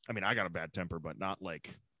 I mean, I got a bad temper, but not like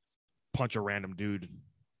punch a random dude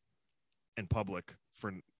in public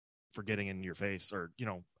for getting in your face, or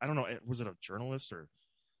I don't know, was it a journalist or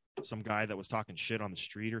some guy that was talking shit on the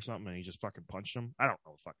street or something, and he just fucking punched him? I don't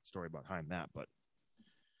know the fucking story behind that, but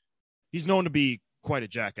he's known to be quite a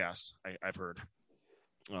jackass. I've heard,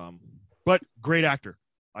 but great actor.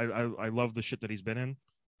 I love the shit that he's been in.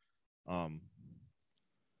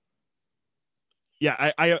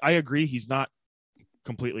 Yeah, I agree. He's not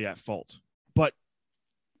completely at fault, but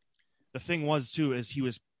the thing was too is he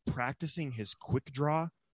was practicing his quick draw,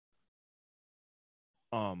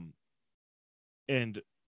 and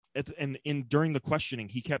during the questioning,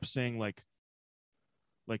 he kept saying like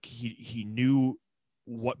he knew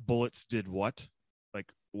what bullets did what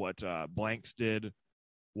blanks did,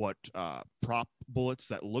 what prop bullets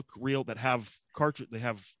that look real, that have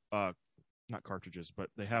not cartridges, but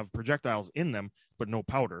they have projectiles in them, but no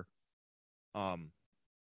powder.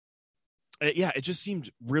 It just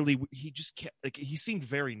seemed really. He just kept, like, he seemed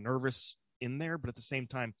very nervous in there, but at the same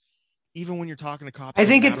time, even when you're talking to cops, I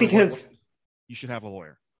think it's because you should have a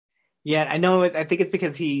lawyer. Yeah, I know. I think it's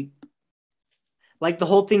because he, like the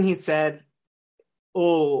whole thing he said,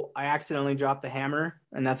 "Oh, I accidentally dropped the hammer,"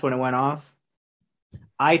 and that's when it went off.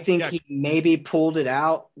 I think he maybe pulled it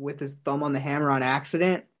out with his thumb on the hammer on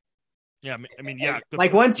accident. Yeah, I mean, yeah.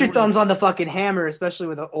 Like once your thumb's on the fucking hammer, especially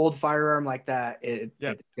with an old firearm like that, it's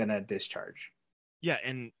gonna discharge. Yeah,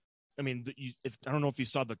 and I mean, I don't know if you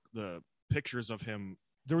saw the pictures of him.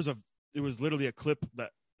 It was literally a clip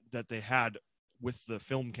that they had with the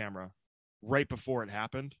film camera right before it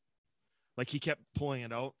happened. Like he kept pulling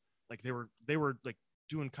it out. Like they were like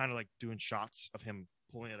doing shots of him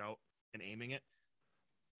pulling it out and aiming it.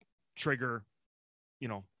 Trigger,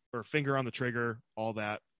 or finger on the trigger, all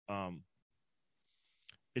that.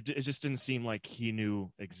 It just didn't seem like he knew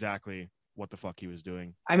exactly what the fuck he was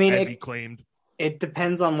doing. I mean, as he claimed. It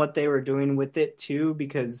depends on what they were doing with it too,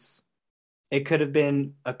 because it could have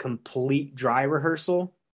been a complete dry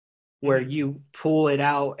rehearsal where you pull it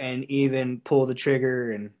out and even pull the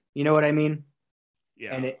trigger, and you know what I mean?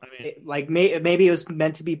 Yeah. And maybe it was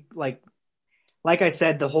meant to be like I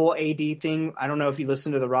said, the whole AD thing. I don't know if you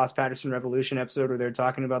listened to the Ross Patterson Revolution episode where they're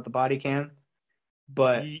talking about the body cam,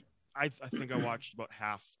 but I think I watched about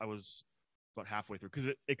half. I was about halfway through because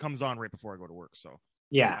it comes on right before I go to work. So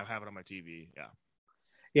yeah, I have it on my TV. Yeah.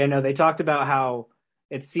 Yeah, no, they talked about how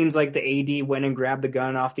it seems like the AD went and grabbed the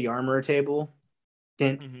gun off the armorer table,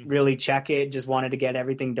 didn't really check it, just wanted to get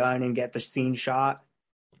everything done and get the scene shot.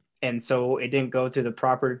 and so it didn't go through the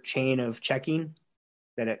proper chain of checking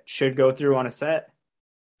that it should go through on a set.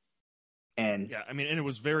 And Yeah, I mean, and it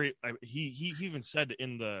was very. He even said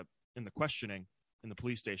in the questioning in the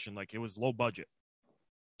police station, like, it was low budget,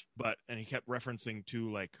 and he kept referencing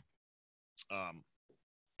to, like, um,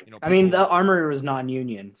 I mean, people. the armorer was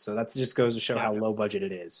non-union, so that just goes to show Yeah, how low budget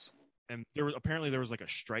it is. and there was like a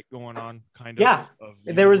strike going on, kind Yeah, of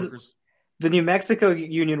there union was workers. the New Mexico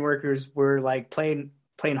union workers were like playing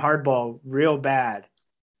hardball real bad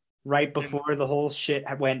right And before the whole shit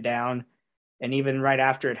went down, and even right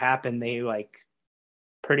after it happened, they like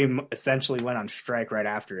essentially went on strike right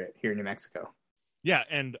after it here in New Mexico. yeah,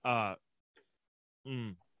 and I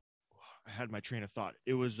had my train of thought.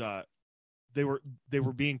 It was they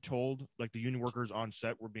were being told, like, the union workers on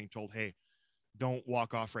set were being told, hey, don't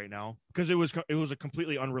walk off right now, because it was a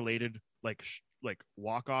completely unrelated, like,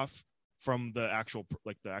 walk off from the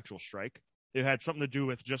actual strike. It had something to do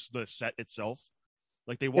with just the set itself.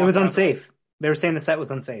 Like, they It was walked off. unsafe. They were saying the set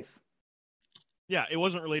was unsafe. Yeah, it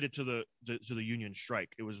wasn't related to the union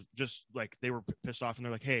strike. It was just like they were pissed off, and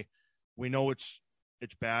they're like, hey, we know it's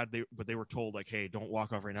bad. But they were told, like, hey, don't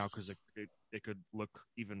walk off right now, because it could look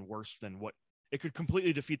even worse than what it could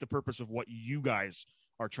completely defeat the purpose of what you guys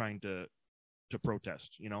are trying to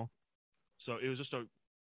protest. So it was just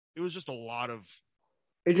a lot of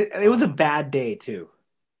It was a bad day too.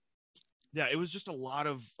 yeah, it was just a lot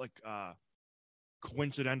of, like,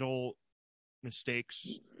 coincidental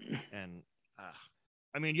mistakes. And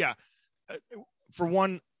I mean, yeah, for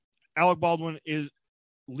one, Alec Baldwin is,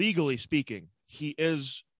 legally speaking, he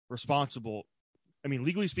is responsible. I mean,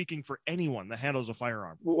 legally speaking, for anyone that handles a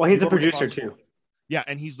firearm. Well, he's a producer too. Yeah,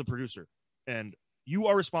 and he's the producer. And you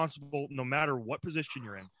are responsible no matter what position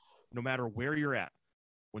you're in, no matter where you're at.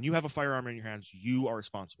 When you have a firearm in your hands, you are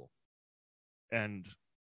responsible. And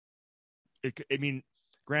I mean,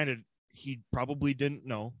 granted, he probably didn't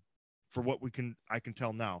know, for what I can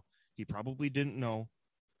tell now, he probably didn't know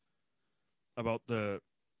about the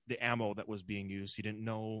ammo that was being used. He didn't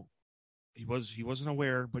know. He wasn't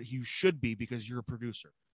aware, but you should be, because you're a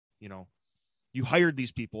producer. You hired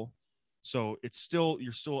these people, so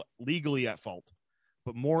you're still legally at fault.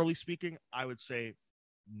 But morally speaking, I would say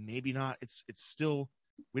maybe not. It's still,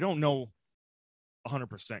 we don't know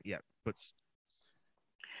 100% yet, but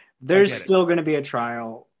there's still going to be a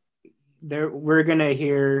trial. We're going to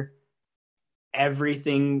hear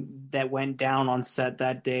everything that went down on set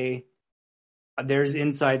that day. There's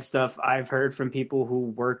inside stuff I've heard from people who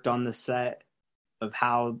worked on the set of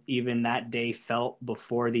how even that day felt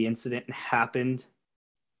before the incident happened.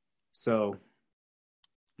 So,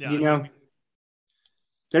 yeah,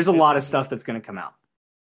 there's a lot of stuff that's going to come out.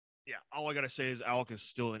 Yeah, all I gotta say is Alec is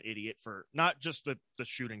still an idiot for not just the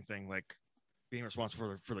shooting thing, like being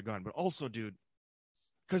responsible for the gun, but also, dude,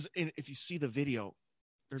 because if you see the video,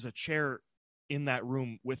 there's a chair in that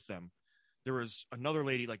room with them. There was another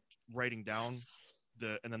lady, like, writing down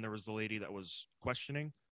and then there was the lady that was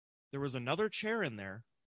questioning. There was another chair in there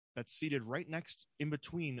that's seated right next, in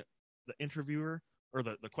between the interviewer, or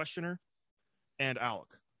the questioner, and Alec.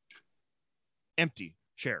 Empty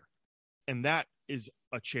chair. And that is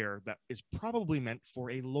a chair that is probably meant for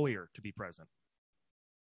a lawyer to be present.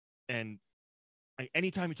 And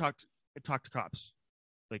anytime you talk to cops,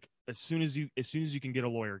 like, as soon as you can get a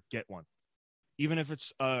lawyer, get one. Even if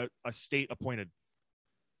it's a state appointed,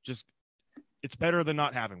 just, it's better than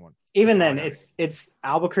not having one. Even then, it's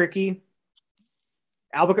Albuquerque.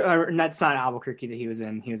 That's not Albuquerque that he was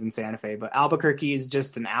in. He was in Santa Fe, but Albuquerque is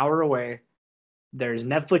just an hour away. There's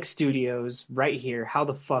Netflix studios right here. How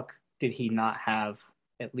the fuck did he not have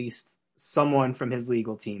at least someone from his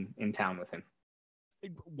legal team in town with him?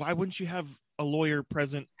 Why wouldn't you have a lawyer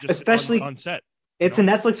present, just especially on set? It's a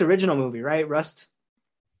Netflix original movie, right, Rust?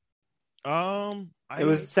 It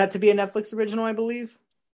was set to be a Netflix original, I believe.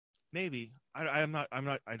 Maybe. I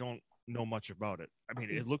don't know much about it. I mean,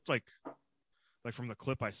 it looked like from the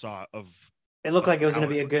clip I saw it looked like it was going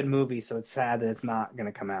to be a good movie, so it's sad that it's not going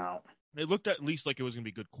to come out. It looked at least like it was going to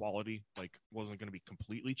be good quality, like wasn't going to be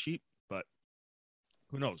completely cheap, but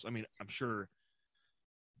who knows? I mean, I'm sure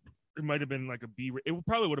it might have been like it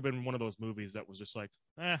probably would have been one of those movies that was just like,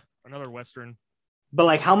 another Western. But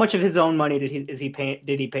like, how much of his own money did he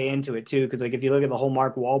pay into it too? Because like, if you look at the whole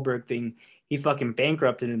Mark Wahlberg thing, he fucking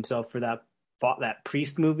bankrupted himself for that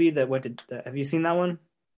Priest movie that went to. Have you seen that one?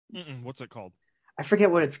 What's it called? I forget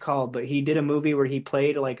what it's called, but he did a movie where he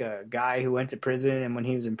played like a guy who went to prison, and when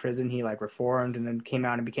he was in prison, he like reformed and then came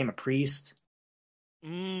out and became a priest.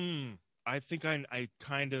 I think I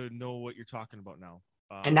kind of know what you're talking about now.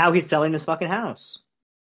 And now he's selling his fucking house.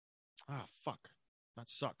 Fuck. That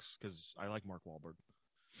sucks, because I like Mark Wahlberg.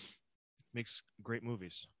 makes great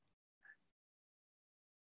movies.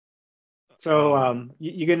 So,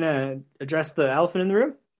 you gonna address the elephant in the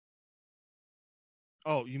room?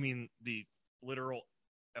 Oh, you mean the literal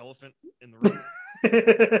elephant in the room?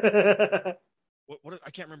 What I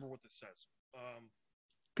can't remember what this says.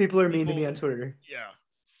 People are mean to me on Twitter. Yeah,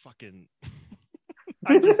 fucking.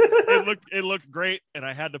 It looked great, and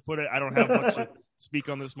I had to put it. I don't have much to speak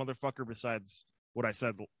on this motherfucker besides what I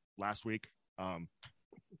said last week.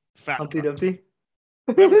 Fat Humpty cunt. Dumpty.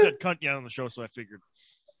 We haven't said cunt yet on the show, so I figured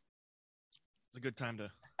it's a good time to.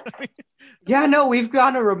 Yeah, no, we've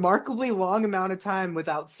gone a remarkably long amount of time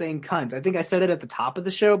without saying cunt. I think I said it at the top of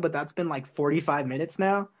the show, but that's been like 45 minutes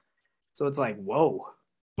now. So it's like, whoa.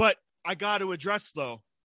 But I got to address, though,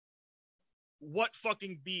 what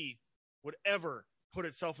fucking bee would ever put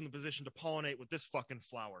itself in the position to pollinate with this fucking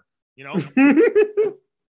flower? You know?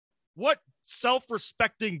 What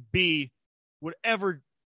self-respecting bee would ever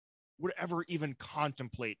even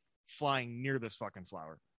contemplate flying near this fucking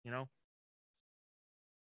flower? You know?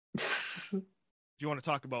 If you want to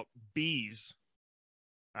talk about bees,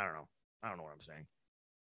 I don't know. I don't know what I'm saying.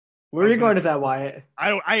 Where are you going with that, Wyatt?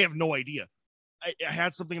 I have no idea. I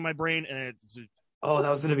had something in my brain, and it's that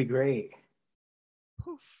was gonna be great.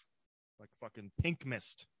 Poof, like fucking pink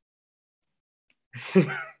mist.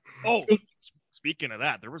 Oh, speaking of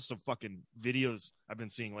that, there was some fucking videos I've been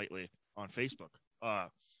seeing lately on Facebook. Trying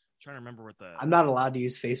to remember what the. I'm not allowed to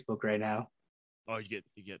use Facebook right now. Oh, you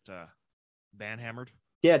get ban hammered.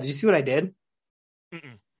 Yeah, did you see what I did?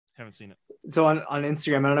 Haven't seen it. So on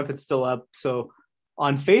Instagram, I don't know if it's still up. So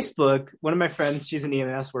on Facebook, one of my friends, she's an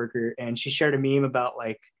EMS worker, and she shared a meme about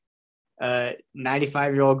like a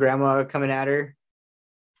 95-year-old grandma coming at her.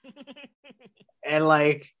 And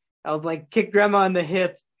like, I was like, kick grandma in the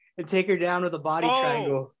hip and take her down with a body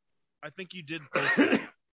triangle. I think you did post that.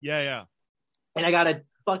 Yeah. And I got a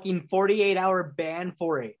fucking 48-hour ban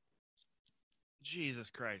for it.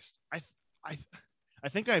 Jesus Christ. I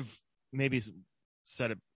think I've maybe said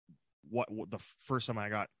it what the first time I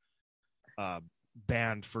got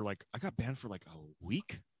banned for like a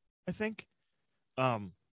week, I think.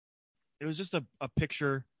 It was just a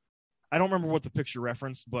picture. I don't remember what the picture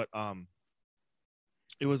referenced, but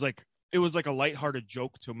it was like a lighthearted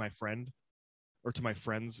joke to my friend or to my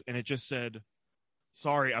friends, and it just said,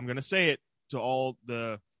 sorry, I'm gonna say it to all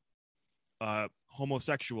the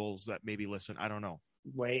homosexuals that maybe listen. I don't know.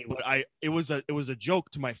 Wait, but it was a joke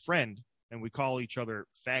to my friend, and we call each other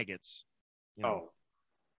faggots. You know?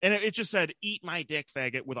 And it just said, "Eat my dick,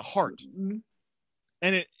 faggot," with a heart. Mm-hmm.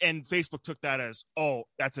 And Facebook took that as, oh,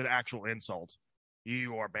 that's an actual insult.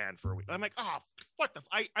 You are banned for a week. I'm like, oh, what the?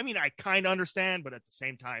 I mean, I kind of understand, but at the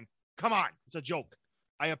same time, come on, it's a joke.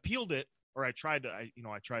 I appealed it, or I tried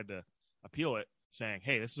to appeal it, saying,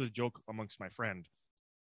 hey, this is a joke amongst my friend.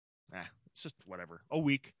 It's just whatever. A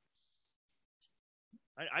week.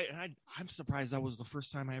 I'm surprised that was the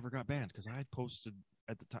first time I ever got banned, because I had posted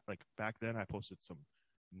at the time, like back then, I posted some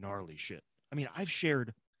gnarly shit. I mean, I've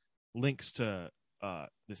shared links to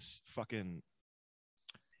this fucking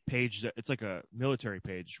page that it's like a military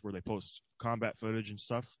page where they post combat footage and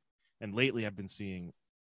stuff. And lately, I've been seeing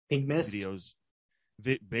pink mist videos,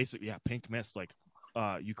 basically, yeah, pink mist, like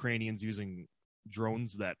Ukrainians using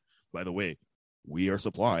drones that, by the way, we are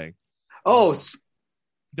supplying.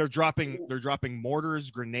 They're dropping mortars,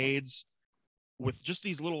 grenades with just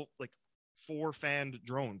these little like 4-fanned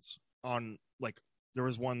drones on, like, there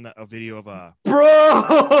was a video of a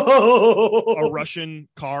Russian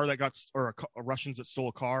car that got, or a Russians that stole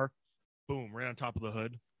a car, boom, right on top of the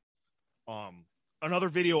hood. Another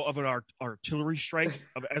video of an artillery strike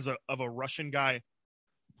of a Russian guy,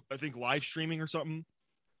 I think live streaming or something.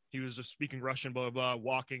 He was just speaking Russian, blah blah blah,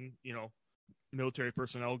 walking, military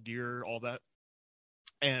personnel gear, all that.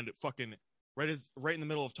 And fucking right in the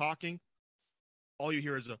middle of talking, all you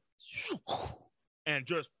hear is and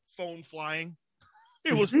just phone flying.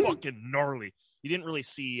 It was fucking gnarly. You didn't really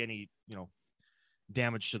see any,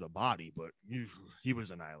 damage to the body, but he was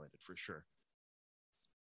annihilated for sure.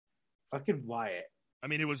 Fucking Wyatt. I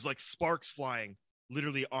mean, it was like sparks flying,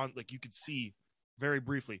 literally on, like you could see very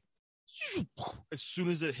briefly. As soon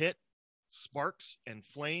as it hit, sparks and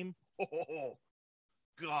flame. Oh,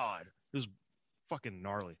 God. It was fucking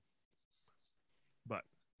gnarly. But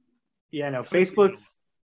yeah, no, Facebook's.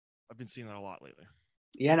 I've been seeing that a lot lately.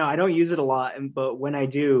 Yeah, no, I don't use it a lot, but when I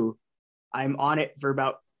do, I'm on it for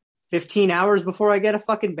about 15 hours before I get a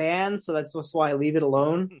fucking ban, so that's why I leave it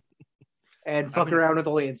alone and fuck around with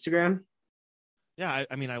only Instagram. Yeah,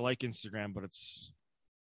 I mean, I like Instagram, but it's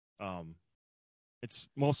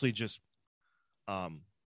mostly just, I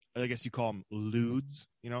guess you call them lewds,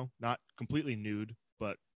 not completely nude,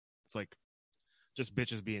 but it's like just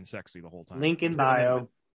bitches being sexy the whole time. Link in bio.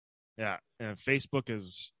 Yeah, and Facebook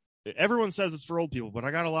is. Everyone says it's for old people, but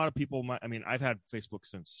I got a lot of people. I've had Facebook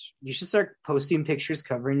since. You should start posting pictures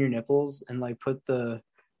covering your nipples and like put the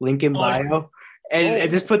link in bio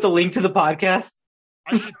and just put the link to the podcast.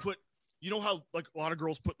 I should put. You know how like a lot of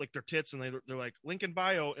girls put like their tits and they're like link in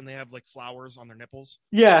bio and they have like flowers on their nipples.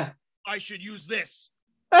 Yeah. I should use this.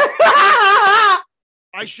 I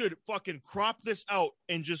should fucking crop this out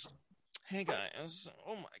and just. Hey guys!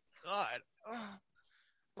 Oh my god!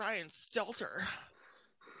 Brian Stelter.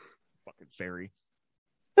 Fucking fairy.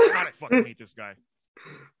 God, I fucking hate this guy.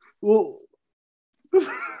 Well,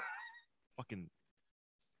 fucking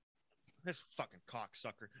this fucking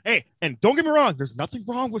cocksucker. Hey, and don't get me wrong, there's nothing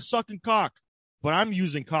wrong with sucking cock, but I'm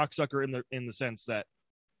using cocksucker in the sense that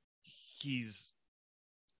he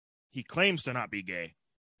claims to not be gay,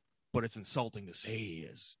 but it's insulting to say he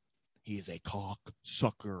is. He is a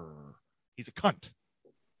cocksucker. He's a cunt.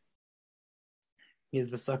 He's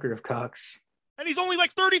the sucker of cocks. And he's only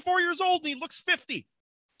like 34 years old and he looks 50.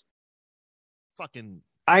 Fucking.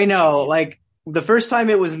 I know. Like, the first time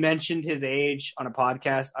it was mentioned his age on a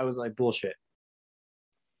podcast, I was like, bullshit.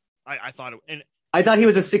 I thought it. And I thought he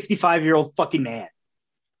was a 65-year-old fucking man.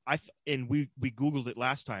 And we Googled it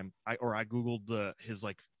last time. I Googled his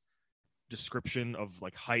like description of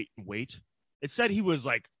like height and weight. It said he was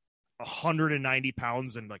like 190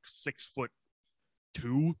 pounds and like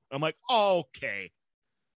 6'2". I'm like, oh, okay.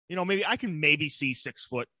 You know, maybe I can see 6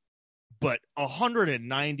 foot, but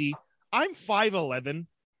 190. I'm 5'11"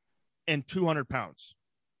 and 200 pounds.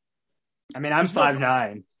 I mean, I'm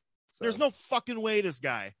 5'9". So. There's no fucking way this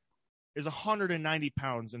guy is 190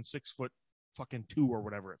 pounds and 6'2" or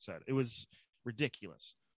whatever it said. It was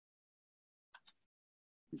ridiculous.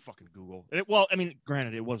 Fucking Google.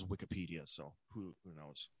 Granted, it was Wikipedia, so who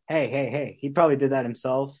knows? Hey. He probably did that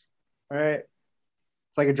himself. All right.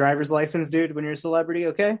 It's like a driver's license, dude, when you're a celebrity,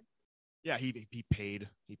 okay? Yeah, he paid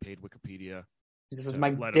Wikipedia. He says my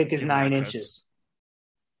dick is 9 inches.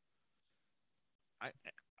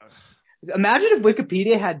 Imagine if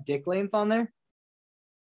Wikipedia had dick length on there.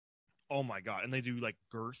 Oh my god. And they do like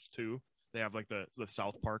girth too. They have like the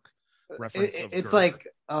South Park reference of it's girth. Like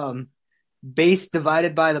base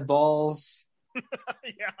divided by the balls.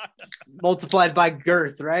 Yeah. Multiplied by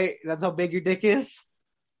girth, right? That's how big your dick is?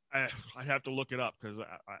 I'd have to look it up because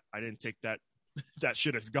I didn't take that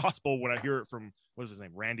shit as gospel when I hear it from, what's his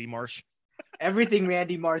name, Randy Marsh. Everything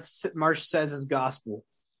Randy Marsh says is gospel.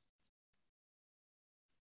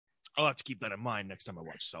 I'll have to keep that in mind next time I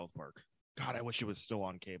watch South Park. God, I wish it was still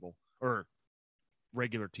on cable or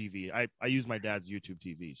regular TV. I use my dad's YouTube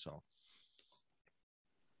TV, so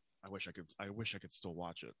I wish I could still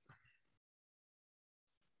watch it.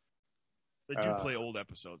 They do play old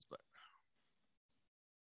episodes, but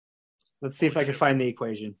let's see if I can find the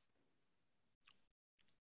equation.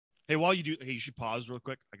 Hey, while you do, you should pause real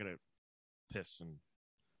quick. I gotta piss and.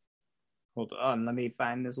 Hold on, let me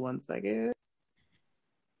find this 1 second.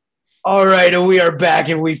 All right, and we are back,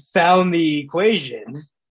 and we found the equation.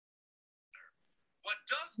 What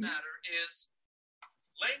does matter is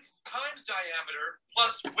length times diameter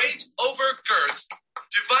plus weight over girth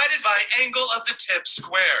divided by angle of the tip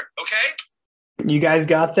squared. Okay? You guys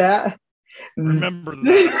got that? Remember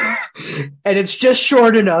that. And it's just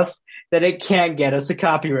short enough that it can't get us a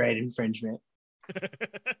copyright infringement.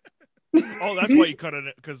 Oh, that's why you cut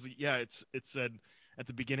it, because it said at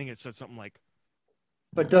the beginning, it said something like,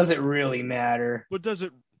 but does it really matter? But does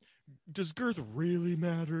girth really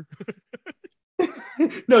matter?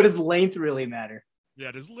 No, does length really matter?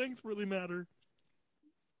 Yeah, does length really matter?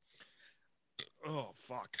 Oh,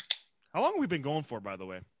 fuck. How long have we been going for, by the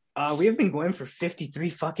way? We have been going for 53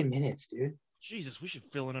 fucking minutes, dude. Jesus, we should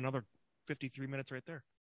fill in another 53 minutes right there.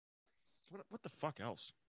 What the fuck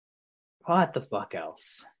else? What the fuck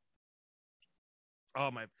else?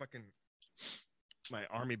 Oh, my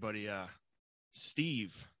army buddy,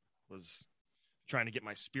 Steve, was trying to get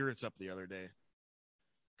my spirits up the other day.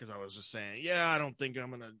 Because I was just saying, yeah, I don't think I'm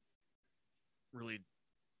going to really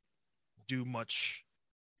do much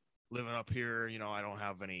living up here. You know, I don't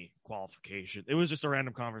have any qualification. It was just a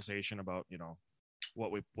random conversation about, you know,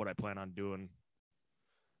 what I plan on doing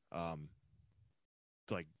to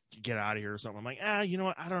like get out of here or something. I'm like, you know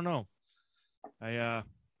what? I don't know. I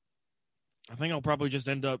think I'll probably just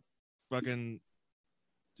end up fucking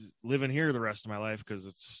living here the rest of my life because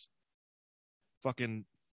it's fucking,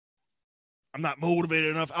 I'm not motivated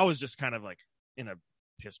enough. I was just kind of like in a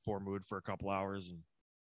piss poor mood for a couple hours, and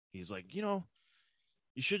he's like, you know,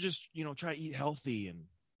 you should just, you know, try to eat healthy and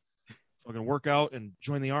fucking work out and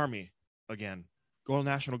join the army again. Go to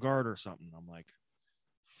National Guard or something. I'm like,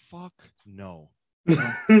 fuck no.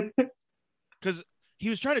 Because he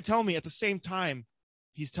was trying to tell me at the same time,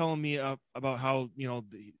 he's telling me about how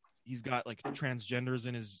he's got like transgenders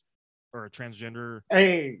in his, or a transgender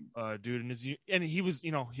Hey, dude in his, and he was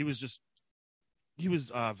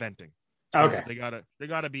venting okay. because they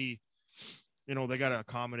gotta be, they gotta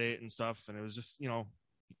accommodate and stuff, and it was just you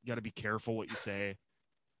gotta be careful what you say,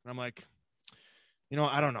 and I'm like,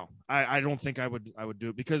 I don't know, I don't think I would do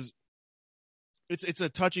it because it's a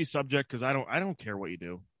touchy subject because I don't care what you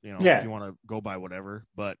do, Yeah. if you want to go by whatever,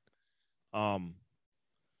 but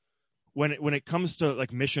when it comes to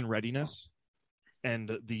like mission readiness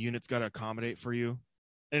and the unit's got to accommodate for you,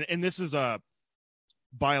 and this is a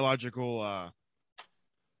biological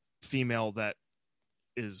female that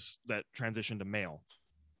transitioned to male,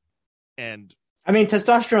 and I mean,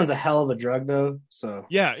 testosterone's a hell of a drug, though. So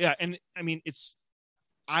yeah, and I mean,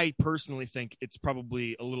 I personally think it's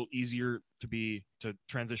probably a little easier to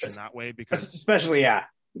transition that way because especially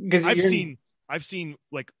because I've seen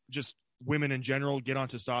like just women in general get on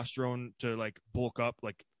testosterone to like bulk up,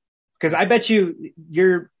 like because I bet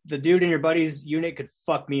you're the dude in your buddy's unit could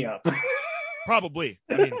fuck me up. probably.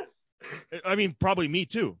 I mean, probably me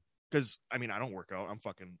too. Because I mean, I don't work out. I'm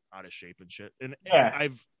fucking out of shape and shit. And yeah,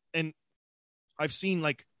 I've seen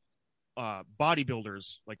like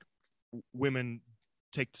bodybuilders, like women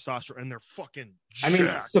take testosterone, and they're fucking jacked. I mean,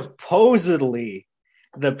 supposedly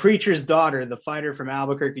the preacher's daughter, the fighter from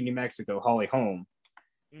Albuquerque, New Mexico, Holly Holm,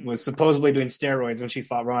 was supposedly doing steroids when she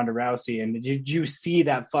fought Ronda Rousey. And did you see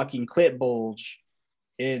that fucking clit bulge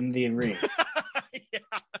in the ring? Yeah,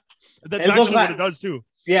 that's actually what it does too.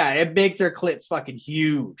 Yeah, it makes their clits fucking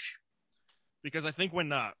huge. Because I think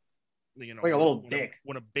when it's like a little dick.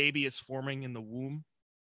 When a baby is forming in the womb,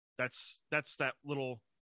 that's that little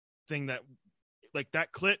thing that, like,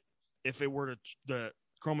 that clit, if it were to the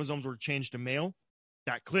chromosomes were to change to male,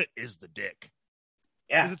 that clit is the dick.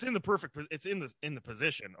 Yeah, because it's in the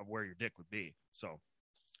position of where your dick would be. So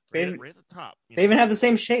right at the top. They even have the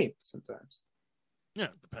same shape sometimes. Yeah,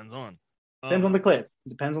 it depends on the clit.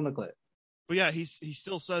 Depends on the clit. But yeah, he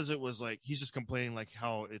still says it was like he's just complaining like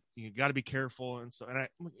how you got to be careful and so. And I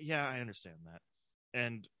understand that,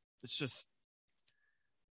 and it's just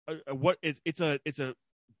it's a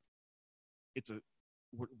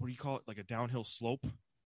what do you call it, like a downhill slope?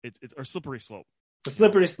 It's or slippery slope. A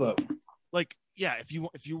slippery slope. Like, yeah, if you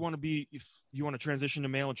want to transition to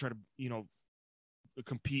male and try to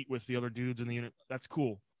compete with the other dudes in the unit, that's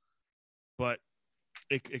cool, but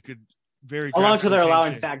it could very how long till they're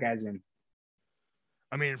allowing things. Fat guys in?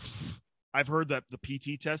 I mean, I've heard that the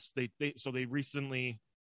PT tests they recently,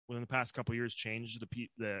 within the past couple of years, changed it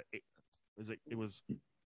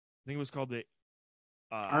was called the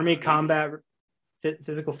Army Combat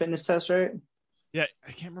Physical Fitness Test, right? Yeah,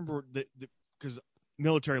 I can't remember because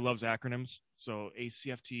military loves acronyms. So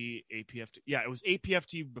ACFT, APFT. Yeah, it was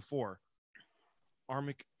APFT before.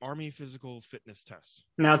 Army Physical Fitness Test.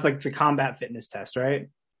 Now it's like the Combat Fitness Test, right?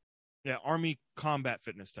 Yeah, Army Combat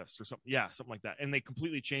Fitness Test or something. Yeah, something like that. And they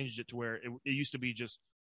completely changed it to where it used to be just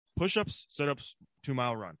push-ups, sit-ups,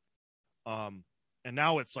 2-mile run. And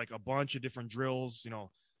now it's like a bunch of different drills,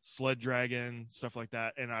 sled dragging, stuff like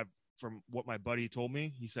that. And from what my buddy told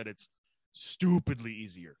me, he said it's stupidly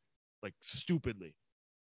easier. Like, stupidly.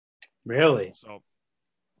 Really? So,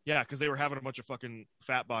 yeah, because they were having a bunch of fucking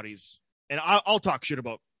fat bodies. And I'll talk shit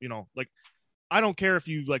about, like, I don't care if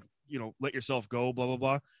you, like, let yourself go, blah, blah,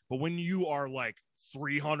 blah. But when you are, like,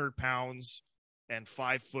 300 pounds and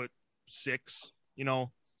 5'6",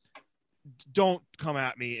 don't come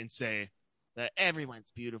at me and say that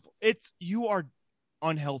everyone's beautiful. You are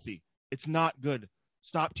unhealthy. It's not good.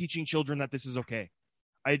 Stop teaching children that this is okay.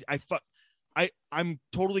 I'm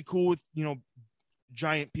totally cool with,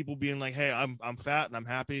 giant people being like, hey, I'm fat and I'm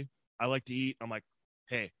happy. I like to eat. I'm like,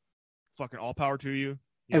 hey, fucking all power to you.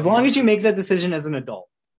 As long as you make that decision as an adult.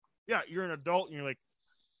 Yeah, you're an adult and you're like,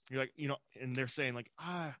 and they're saying like,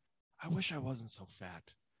 I wish I wasn't so fat.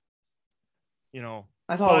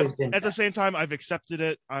 I've always been at the same time, I've accepted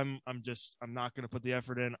it. I'm not going to put the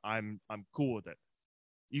effort in. I'm cool with it.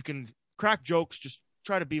 You can crack jokes, just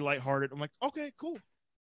try to be lighthearted. I'm like, okay, cool.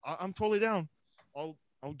 I'm totally down. I'll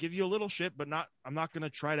give you a little shit, but I'm not going to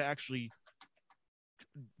try to actually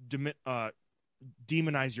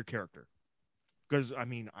demonize your character. Because, I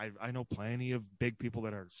mean, I know plenty of big people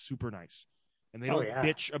that are super nice. And they don't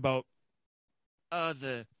bitch about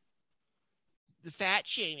the fat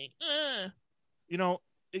shaming.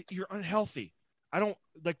 You're unhealthy. I don't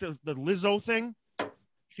like the Lizzo thing.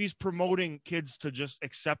 She's promoting kids to just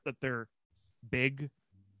accept that they're big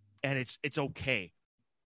and it's okay.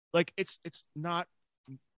 Like, it's not,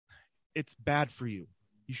 it's bad for you.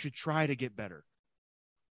 You should try to get better.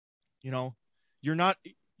 You know, you're not.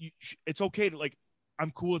 It's okay to like.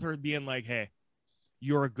 I'm cool with her being like, "Hey,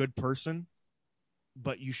 you're a good person,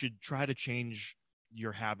 but you should try to change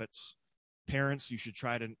your habits. Parents, you should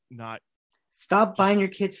try to not Stop buying your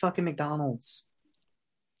kids fucking McDonald's.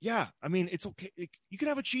 Yeah, I mean, it's okay. You can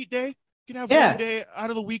have a cheat day. You can have Yeah. one day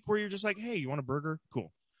out of the week where you're just like, hey, you want a burger?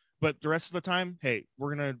 Cool. But the rest of the time, hey,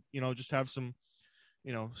 we're going to, just have some,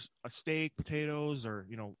 a steak, potatoes, or,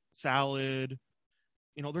 salad.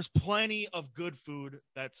 There's plenty of good food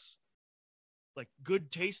that's like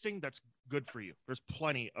good tasting. That's good for you. There's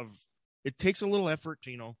plenty of, it takes a little effort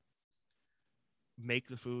to, make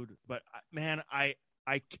the food. But man, I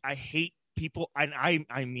hate people, and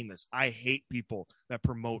I mean this. I hate people that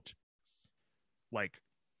promote like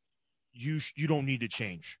you don't need to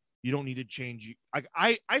change. You don't need to change.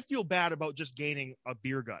 I feel bad about just gaining a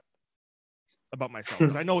beer gut about myself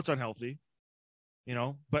because I know it's unhealthy,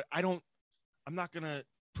 but I'm not gonna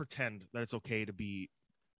pretend that it's okay to be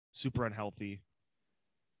super unhealthy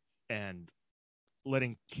and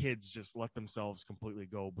letting kids just let themselves completely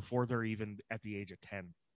go before they're even at the age of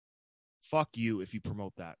 10. Fuck you if you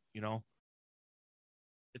promote that,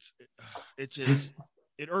 it just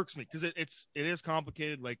it irks me because it is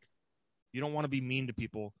complicated. Like, you don't want to be mean to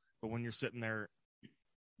people, but when you're sitting there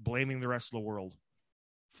blaming the rest of the world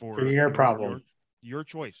for your problem, your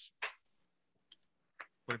choice.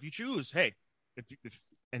 But if you choose, hey, if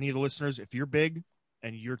any of the listeners, if you're big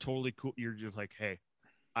and you're totally cool, you're just like, hey,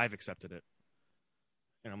 I've accepted it,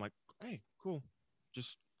 and I'm like, hey, cool,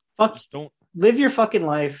 just don't live your fucking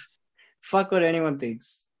life. Fuck what anyone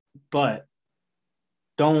thinks, but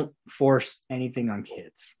don't force anything on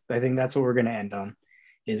kids. I think that's what we're going to end on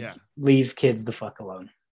is leave kids the fuck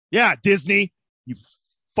alone. Yeah, Disney, you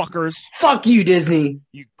fuckers. Fuck you, Disney.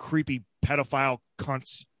 You creepy pedophile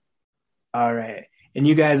cunts. All right. And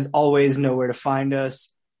you guys always know where to find us.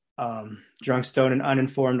 Drunk, Stoned, and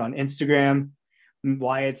Uninformed on Instagram.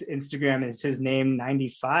 Wyatt's Instagram is his name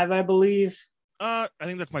 95, I believe. I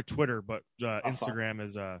think that's my Twitter, but Instagram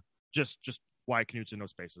is just Wyatt Knutson, no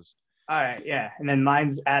spaces. All right, yeah. And then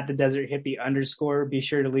mine's at the Desert Hippie _. Be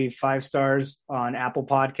sure to leave 5 stars on Apple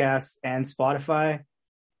Podcasts and Spotify.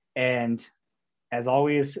 And as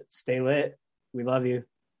always, stay lit. We love you.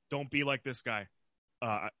 Don't be like this guy.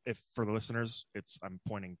 If for the listeners, I'm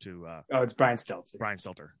pointing to it's Brian Stelter. Brian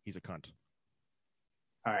Stelter. He's a cunt.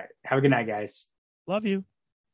 All right. Have a good night, guys. Love you.